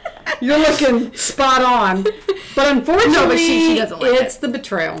are. You're looking spot on. But unfortunately, she doesn't like it's the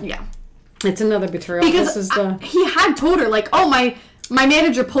betrayal. Yeah, it's another betrayal. Because he had told her like, oh my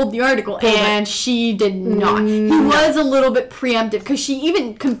manager pulled the article, and she did not. He was a little bit preemptive because she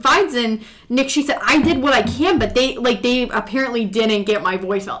even confides in Nick. She said, "I did what I can, but they apparently didn't get my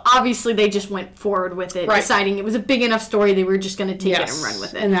voicemail. Obviously, they just went forward with it, deciding it was a big enough story. They were just going to take it and run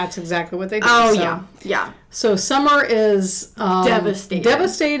with it, and that's exactly what they did. Oh so. yeah. So Summer is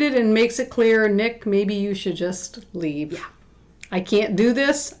devastated, and makes it clear, Nick, maybe you should just leave. Yeah, I can't do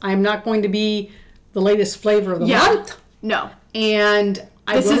this. I'm not going to be the latest flavor of the month. No. And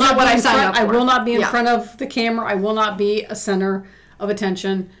I will not be in front of the camera. I will not be a center of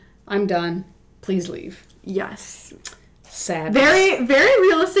attention. I'm done. Please leave. Yes. Sad. Very, very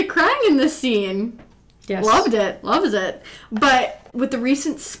realistic crying in this scene. Yes. Loved it. Loves it. But with the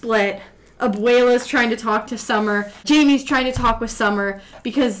recent split, Abuela's trying to talk to Summer. Jamie's trying to talk with Summer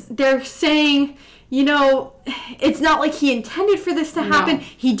because they're saying, you know, it's not like he intended for this to happen. No.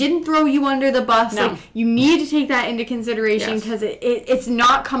 He didn't throw you under the bus. No. Like, you need to take that into consideration because it's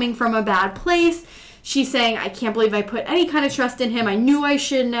not coming from a bad place. She's saying, I can't believe I put any kind of trust in him. I knew I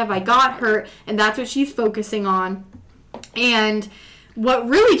shouldn't have. I got hurt. And that's what she's focusing on. And what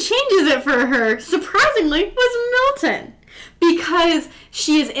really changes it for her, surprisingly, was Milton. Because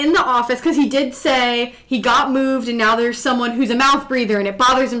she is in the office, because he did say he got moved and now there's someone who's a mouth breather and it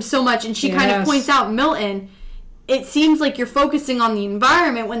bothers him so much. And she kind of points out, Milton, it seems like you're focusing on the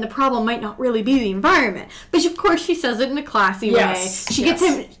environment when the problem might not really be the environment. But of course she says it in a classy way. She gets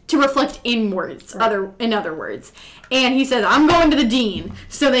him to reflect inwards, in other words. And he says, I'm going to the dean.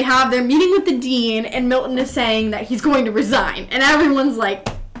 So they have their meeting with the dean and Milton is saying that he's going to resign. And everyone's like,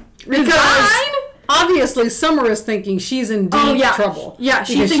 resign? Obviously, Summer is thinking she's in deep trouble. Yeah,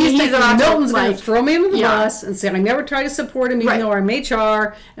 she's thinking Milton's going to throw me under the bus and say, I never tried to support him even though I'm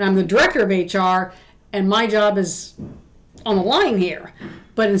HR and I'm the director of HR and my job is on the line here.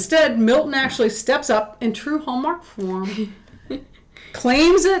 But instead, Milton actually steps up in true Hallmark form,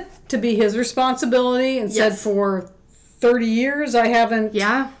 claims it to be his responsibility and said, for 30 years I haven't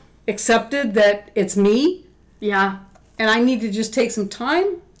accepted that it's me. Yeah. And I need to just take some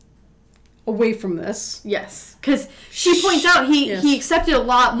time away from this. Yes. Because she points out he accepted a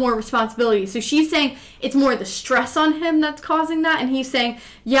lot more responsibility. So she's saying it's more the stress on him that's causing that. And he's saying,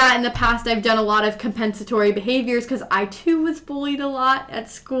 yeah, in the past I've done a lot of compensatory behaviors because I too was bullied a lot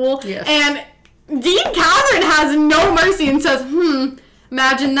at school. Yes. And Dean Catherine has no mercy and says,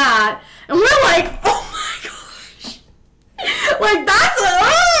 imagine that. And we're like, oh my gosh. Like, that's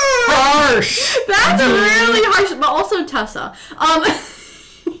harsh. That's really harsh. But also Tessa.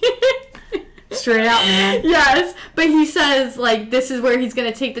 Straight out, man. Yes, but he says, like, this is where he's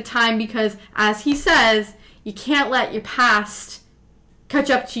going to take the time because, as he says, you can't let your past catch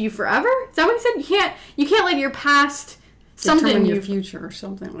up to you forever. Is that what he said? You can't let your past determine your future or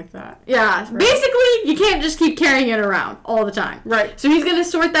something like that. Yeah, right. Basically, you can't just keep carrying it around all the time. Right. So he's going to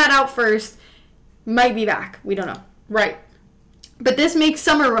sort that out first. Might be back. We don't know. Right. But this makes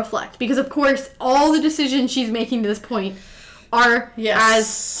Summer reflect because, of course, all the decisions she's making to this point are,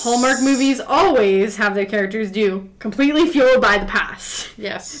 as Hallmark movies always have their characters do, completely fueled by the past.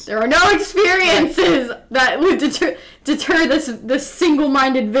 Yes. There are no experiences that would deter this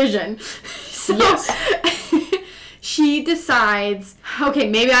single-minded vision. So she decides, okay,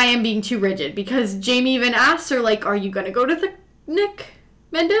 maybe I am being too rigid, because Jamie even asks her, like, are you going to go to the Nick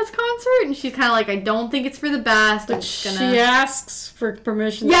Mendez concert? And she's kind of like, I don't think it's for the best. I'm just gonna... She asks for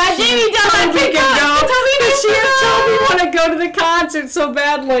permission. Yeah, Jamie doesn't pick up. She has told me want to go to the concert so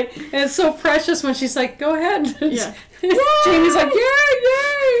badly. And it's so precious when she's like, go ahead. Yeah. Jamie's like,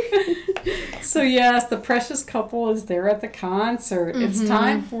 yay. So yes, the precious couple is there at the concert. Mm-hmm. It's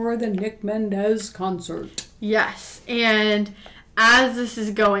time for the Nick Mendez concert. Yes, and as this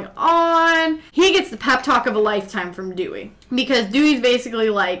is going on, he gets the pep talk of a lifetime from Dewey. Because Dewey's basically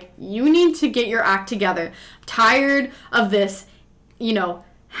like, you need to get your act together. I'm tired of this,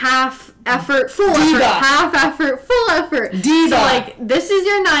 half effort, full effort, half effort, full effort. Diva. So, like, this is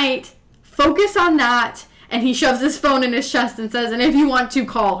your night. Focus on that. And he shoves his phone in his chest and says, and if you want to,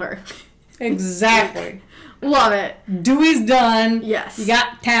 call her. Exactly. Love it. Dewey's done. Yes. You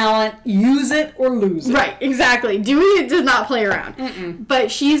got talent. Use it or lose it. Right, exactly. Dewey does not play around. Mm-mm.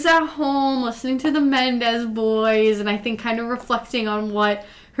 But she's at home listening to the Mendez boys and I think kind of reflecting on what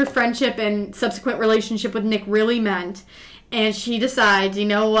her friendship and subsequent relationship with Nick really meant. And she decides, you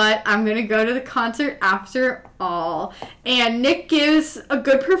know what, I'm going to go to the concert after all. And Nick gives a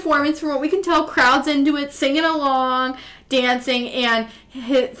good performance from what we can tell. Crowd's into it, singing along, dancing. And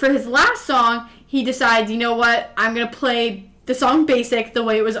for his last song, he decides, you know what, I'm going to play the song Basic the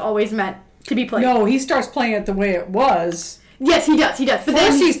way it was always meant to be played. No, he starts playing it the way it was. Yes, he does. But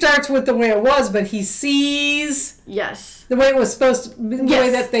then he starts with the way it was, but he sees the way it was supposed to, the way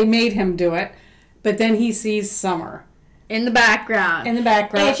that they made him do it. But then he sees Summer. In the background.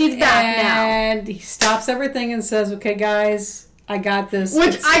 And she's back now. And he stops everything and says, okay, guys, I got this.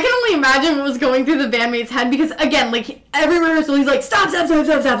 Which I can only imagine what was going through the bandmate's head because, again, like, every rehearsal, he's like, stop.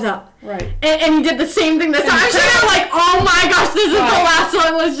 Right. And he did the same thing this time. I'm sure they're like, oh my gosh, this is the last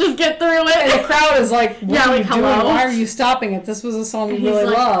song. Let's just get through it. And the crowd is like, what are you doing? Why are you stopping it? This was a song we really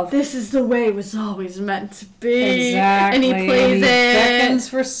love. This is the way it was always meant to be. Exactly. And he plays it. Beckons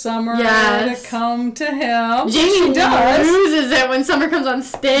for Summer to come to him. Jamie loses it when Summer comes on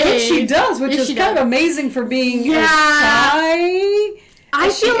stage. Which she does, which is kind of amazing for being as shy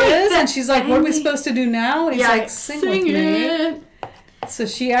as she is. And she's like, what are we supposed to do now? And he's like, sing with me. So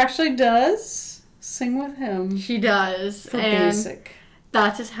she actually does sing with him. She does. For Basic.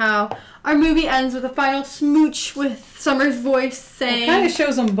 That is how our movie ends with a final smooch with Summer's voice saying... It kind of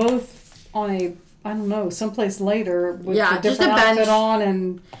shows them both on a, I don't know, someplace later with a different outfit on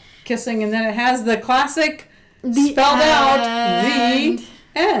and kissing. And then it has the classic spelled out, the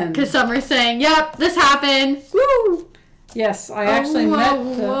end. Because Summer's saying, yep, this happened. Woo! Yes, I actually met...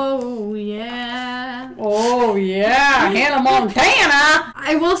 Oh, yeah. Oh, yeah. Hannah Montana.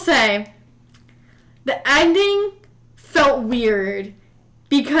 I will say, the ending felt weird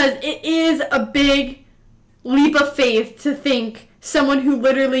because it is a big leap of faith to think someone who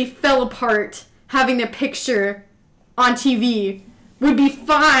literally fell apart having their picture on TV would be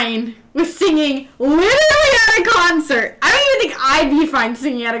fine with singing literally at a concert. I don't even think I'd be fine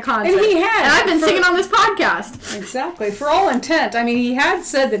singing at a concert. And he had. And I've been singing on this podcast. Exactly. For all intent. I mean, he had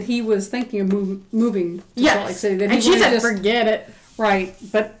said that he was thinking of moving to Salt Lake City. And she said, forget it. Right.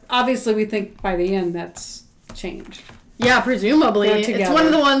 But obviously we think by the end that's changed. Yeah, presumably. It's one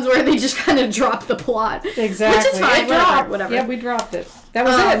of the ones where they just kind of drop the plot. Exactly. Which is fine. Whatever. Yeah, we dropped it. That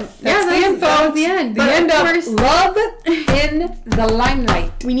was it. That's the info. That was the end. The end of Love in the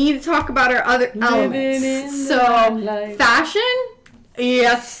Limelight. We need to talk about our other elements. So, fashion?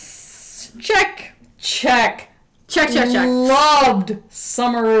 Yes. Check. Check. Loved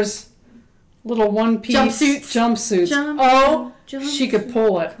Summer's little one-piece jumpsuits. She could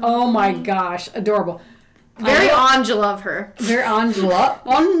pull it. Oh my gosh. Adorable. Very Angela of her. Very Angela.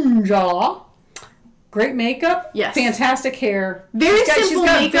 Great makeup. Yes. Fantastic hair. She's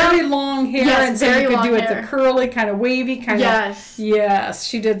got very long hair. Yes, and so you could do it the curly, kind of wavy, kind of. Yes.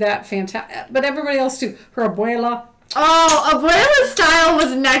 She did that fantastic. But everybody else too. Her abuela. Oh, abuela's style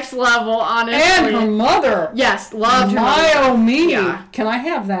was next level, honestly. And her mother. Yes. Loved her. Oh me. Yeah. Can I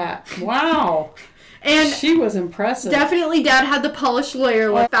have that? Wow. And she was impressive. Definitely Dad had the polished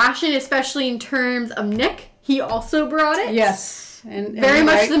lawyer look. Fashion, especially in terms of Nick, he also brought it. Yes. And very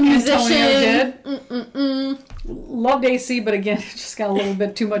much the musician. Did. Loved AC, but again, it just got a little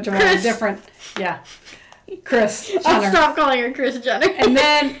bit too much of a different. Yeah. Kris Jenner. I'll stop calling her Kris Jenner. And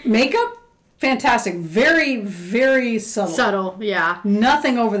then makeup, fantastic. Very, very subtle. Subtle, yeah.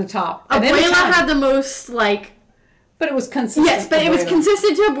 Nothing over the top. Abuela had the most, like... But it was consistent. Yes, but it was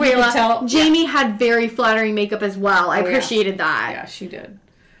consistent to Abuela. Jamie had very flattering makeup as well. I appreciated that. Yeah, she did.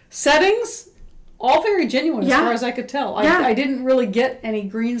 Settings, all very genuine as far as I could tell. I didn't really get any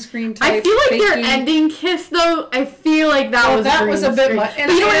green screen type. I feel like their ending kiss, though, I feel like that was a bit much.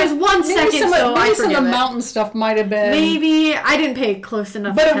 And you know, it was 1 second, so I forgive it. Maybe some of the mountain stuff might have been. Maybe. I didn't pay close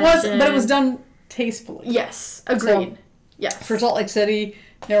enough attention. But it was done tastefully. Yes, agreed. Yes. For Salt Lake City,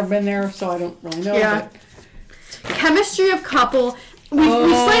 never been there, so I don't really know. Yeah. Chemistry of couple. We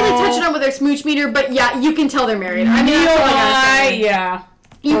slightly touched on with our smooch meter, but yeah, you can tell they're married. I mean, that's all I gotta say. Yeah.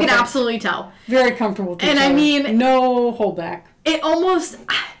 You can absolutely tell. Very comfortable with each other. I mean... No holdback. I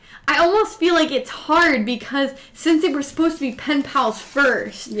almost feel like it's hard because since they were supposed to be pen pals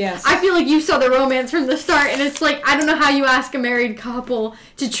first, I feel like you saw the romance from the start, and it's like, I don't know how you ask a married couple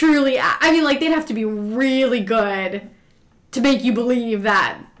to truly... I mean, like, they'd have to be really good to make you believe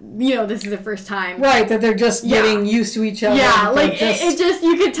that, you know, this is the first time. Right, that they're just getting used to each other. Yeah, like, it just,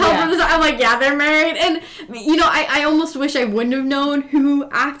 you could tell from the start. I'm like, yeah, they're married. And, you know, I almost wish I wouldn't have known who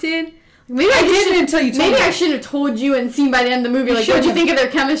acted. Maybe I didn't until you told me. Maybe I should have told you and seen by the end of the movie, like, what did you think of their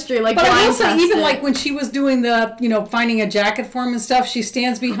chemistry? Like, but I will say, even like when she was doing the, finding a jacket for him and stuff, she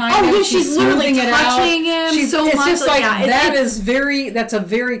stands behind him. Oh, yeah, she's literally touching him so much. It's just like, that's a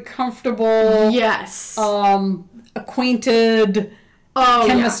very comfortable, yes, acquainted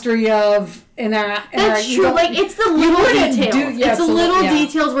chemistry of that's true. Like, it's the little details. It's the little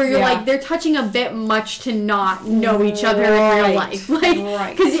details where you're like, they're touching a bit much to not know each other in real life. Like,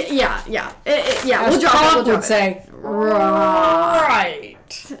 because we'll drop it. Would say, right.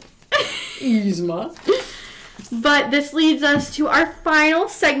 Yzma. But this leads us to our final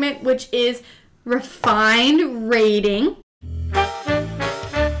segment, which is refined rating.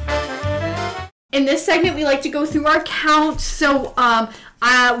 In this segment, we like to go through our counts. So,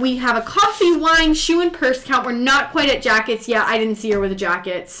 we have a coffee, wine, shoe, and purse count. We're not quite at jackets yet. I didn't see her with a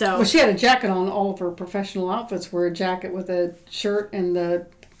jacket, so. Well, she had a jacket on. All of her professional outfits were a jacket with a shirt and the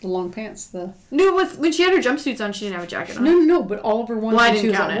long pants. No, when she had her jumpsuits on, she didn't have a jacket on. No, but all of her ones and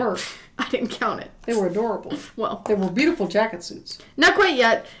shoes at work. I didn't count it. They were adorable. Well, they were beautiful jacket suits. Not quite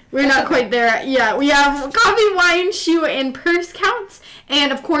yet. We're not quite there yet. We have coffee, wine, shoe, and purse counts.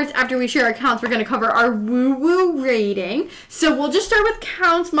 And, of course, after we share our counts, we're going to cover our woo-woo rating. So we'll just start with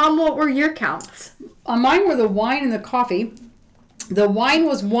counts. Mom, what were your counts? Mine were the wine and the coffee. The wine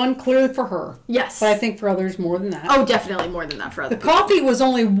was 1 clearly for her. Yes. But I think for others more than that. Oh, definitely more than that for others. The coffee was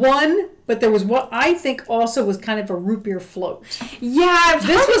only 1, but there was what I think also was kind of a root beer float. Yeah,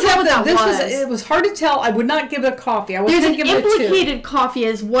 it was hard to tell. I would not give it a coffee. I would give it a 2. There's an implicated coffee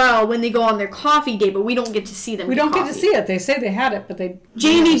as well when they go on their coffee date, but we don't get to see them. We don't get to see it. They say they had it, but they.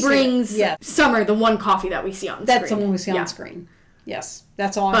 Jamie brings Summer the one coffee that we see on screen. That's the one we see on screen. Yes,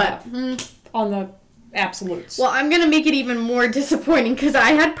 that's all I have on the absolutes. Well, I'm going to make it even more disappointing because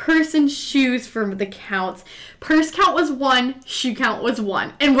I had purse and shoes for the counts. Purse count was 1, shoe count was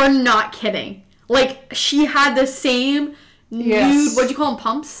 1. And we're not kidding. Like, she had the same nude, what'd you call them,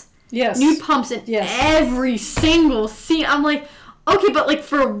 pumps? Yes. Nude pumps in every single scene. I'm like, okay, but like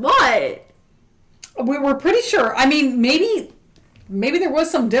for what? We were pretty sure. I mean, maybe there was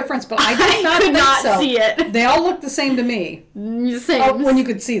some difference, but I did not could not see it. They all looked the same to me. Same. When you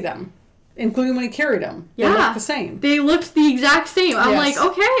could see them. Including when he carried them. They looked the same. They looked the exact same. I'm like,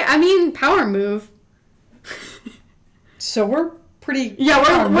 okay, I mean, power move. So we're pretty... Yeah,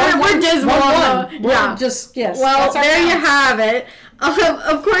 we're dismal. We're just, Well, there you have it.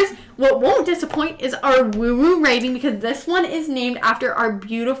 Of course, what won't disappoint is our woo-woo rating, because this one is named after our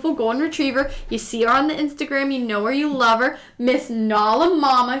beautiful golden retriever. You see her on the Instagram. You know her. You love her. Miss Nala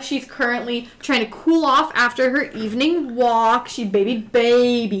Mama. She's currently trying to cool off after her evening walk. She's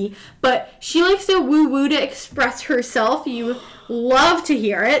baby. But she likes to woo-woo to express herself. You love to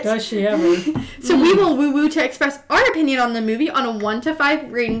hear it. Does she ever? So we will woo-woo to express our opinion on the movie on a 1 to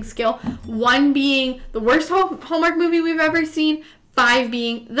 5 rating scale. 1 being the worst Hallmark movie we've ever seen. 5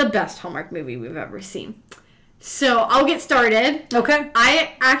 being the best Hallmark movie we've ever seen. So I'll get started. Okay.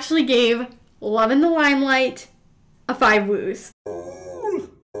 I actually gave Love in the Limelight a 5 woos.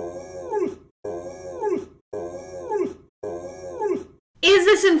 Is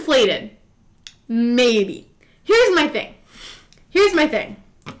this inflated? Maybe. Here's my thing.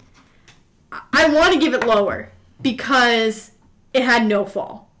 I want to give it lower because it had no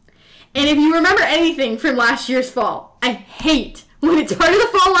fall. And if you remember anything from last year's fall, I hate when it's part of the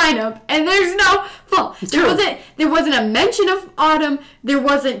fall lineup and there's no fall. There wasn't a mention of autumn. There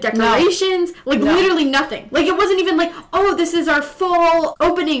wasn't decorations. No. Literally nothing. Like, it wasn't even like, oh, this is our fall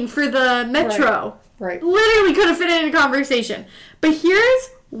opening for the Metro. Right. Literally could have fit in a conversation. But here's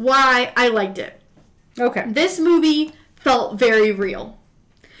why I liked it. Okay. This movie felt very real.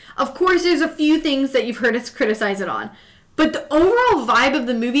 Of course, there's a few things that you've heard us criticize it on. But the overall vibe of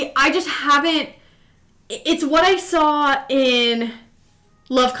the movie, I just haven't... It's what I saw in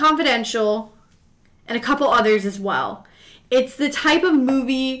Love Confidential and a couple others as well. It's the type of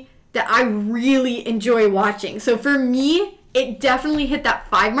movie that I really enjoy watching. So for me, it definitely hit that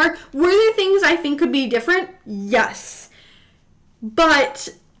 5 mark. Were there things I think could be different? Yes. But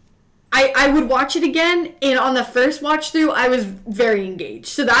I would watch it again, and on the first watch through, I was very engaged.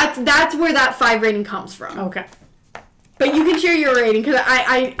 So that's where that 5 rating comes from. Okay. But you can share your rating, because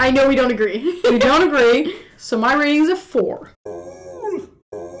I know we don't agree. We don't agree. So my rating's a 4.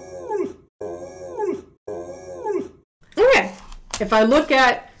 Okay. If I look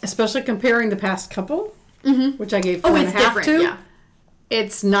at, especially comparing the past couple, which I gave 4.5 to,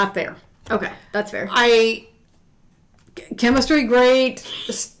 it's not there. Okay, that's fair. Chemistry great,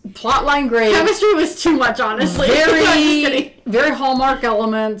 Plotline great. Chemistry was too much, honestly. Very Hallmark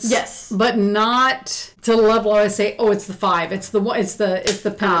elements. Yes. But not to the level I say, oh, it's the 5. It's the one. It's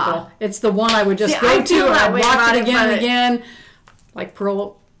the pinnacle. It's the one I would just go to and I'd watch it again and again. Like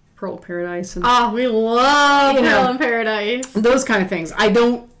Pearl of Paradise. And, we love Pearl of Paradise. Those kind of things.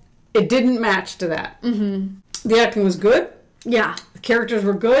 It didn't match to that. Mm-hmm. The acting was good. Yeah. The characters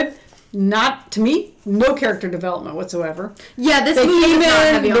were good. Not, to me, no character development whatsoever. Yeah, this movie came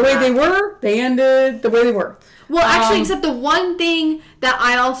in the way they were. They ended the way they were. Well, actually, except the one thing that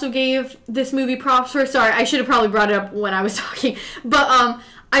I also gave this movie props for. Sorry, I should have probably brought it up when I was talking. But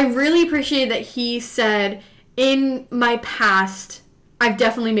I really appreciate that he said, in my past, I've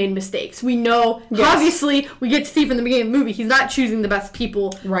definitely made mistakes. We know, obviously, we get to see from the beginning of the movie, he's not choosing the best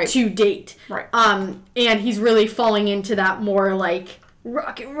people to date. Right. And he's really falling into that more, like,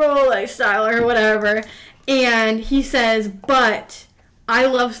 rock and roll lifestyle or whatever. And he says, but I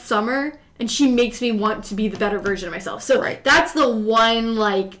love Summer, and she makes me want to be the better version of myself. So that's the one,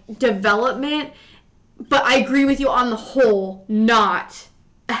 like, development. But I agree with you on the whole, not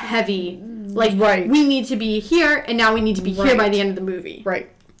a heavy, like, we need to be here, and now we need to be here by the end of the movie. Right.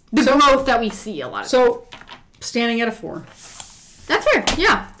 The growth that we see a lot of. So, standing at a 4. That's fair,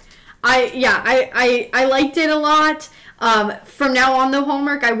 yeah. I liked it a lot. From now on, though,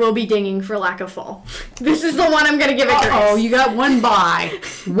 Hallmark, I will be dinging for lack of fall. This is the one I'm going to give it grace. Oh, you got one bye.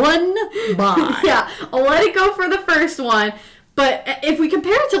 One bye. Yeah, I'll let it go for the first one. But if we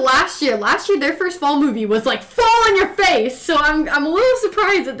compare it to last year their first fall movie was like fall in your face. So I'm a little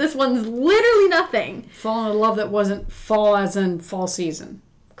surprised that this one's literally nothing. Fall in love that wasn't fall as in fall season.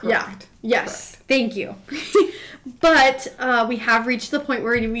 Correct. Yeah. Yes. Correct. Thank you. But we have reached the point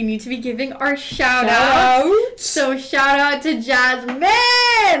where we need to be giving our shout out. So shout out to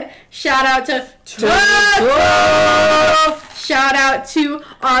Jasmine. Shout out to Tessa. Shout out to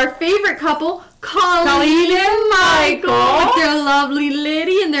our favorite couple, Colleen and Michael, with their lovely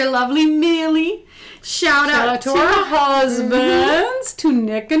Liddy and their lovely Millie. Shout out to our husbands, to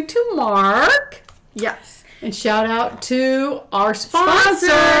Nick and to Mark. Yes. And shout out to our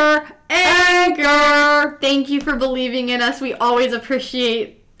sponsor, Anchor. Thank you for believing in us. We always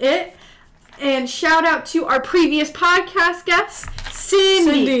appreciate it. And shout out to our previous podcast guests,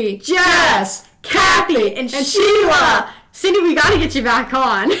 Cindy, Jess, Kathy, and Sheila. Cindy, we gotta get you back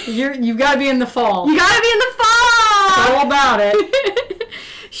on. You gotta be in the fall. You gotta be in the fall! It's all about it.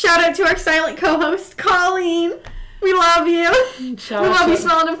 Shout out to our silent co-host, Colleen. We love you. We love you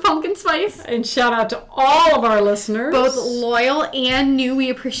smelling of pumpkin spice. And shout out to all of our listeners. Both loyal and new. We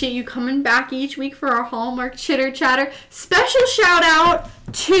appreciate you coming back each week for our Hallmark Chitter Chatter. Special shout out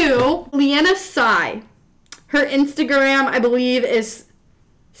to Leanna Sai. Her Instagram, I believe, is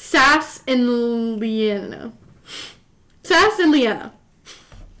Sass and Leanna. Sass and Leanna.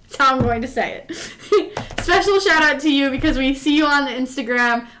 That's how I'm going to say it. Special shout out to you because we see you on the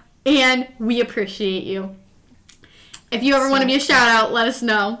Instagram and we appreciate you. If you ever want to be a shout out, let us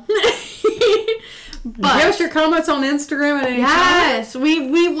know. But give us your comments on Instagram at any time. Yes,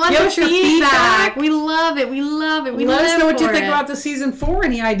 we want your feedback. We love it. We love it. Let us know what you think about the season 4.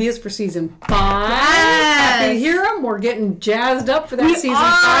 Any ideas for season 5? Yes. Happy to hear them. We're getting jazzed up for that season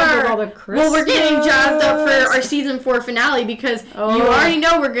 5 with all the Kris. Well, we're getting jazzed up for our season 4 finale because you already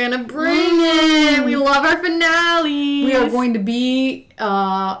know we're gonna bring it. We love our finale. We are going to be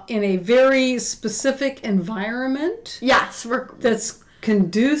in a very specific environment. Yes, that's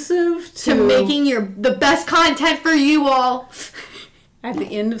conducive to making the best content for you all at the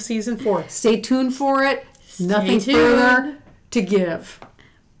end of season 4. Stay tuned for it. Nothing further to give.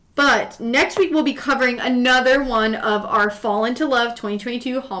 But next week we'll be covering another one of our Fall into Love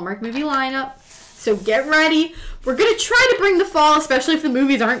 2022 Hallmark movie lineup. So get ready. We're going to try to bring the fall, especially if the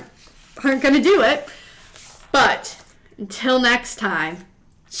movies aren't going to do it. But until next time,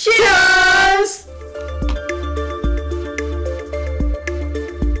 cheers!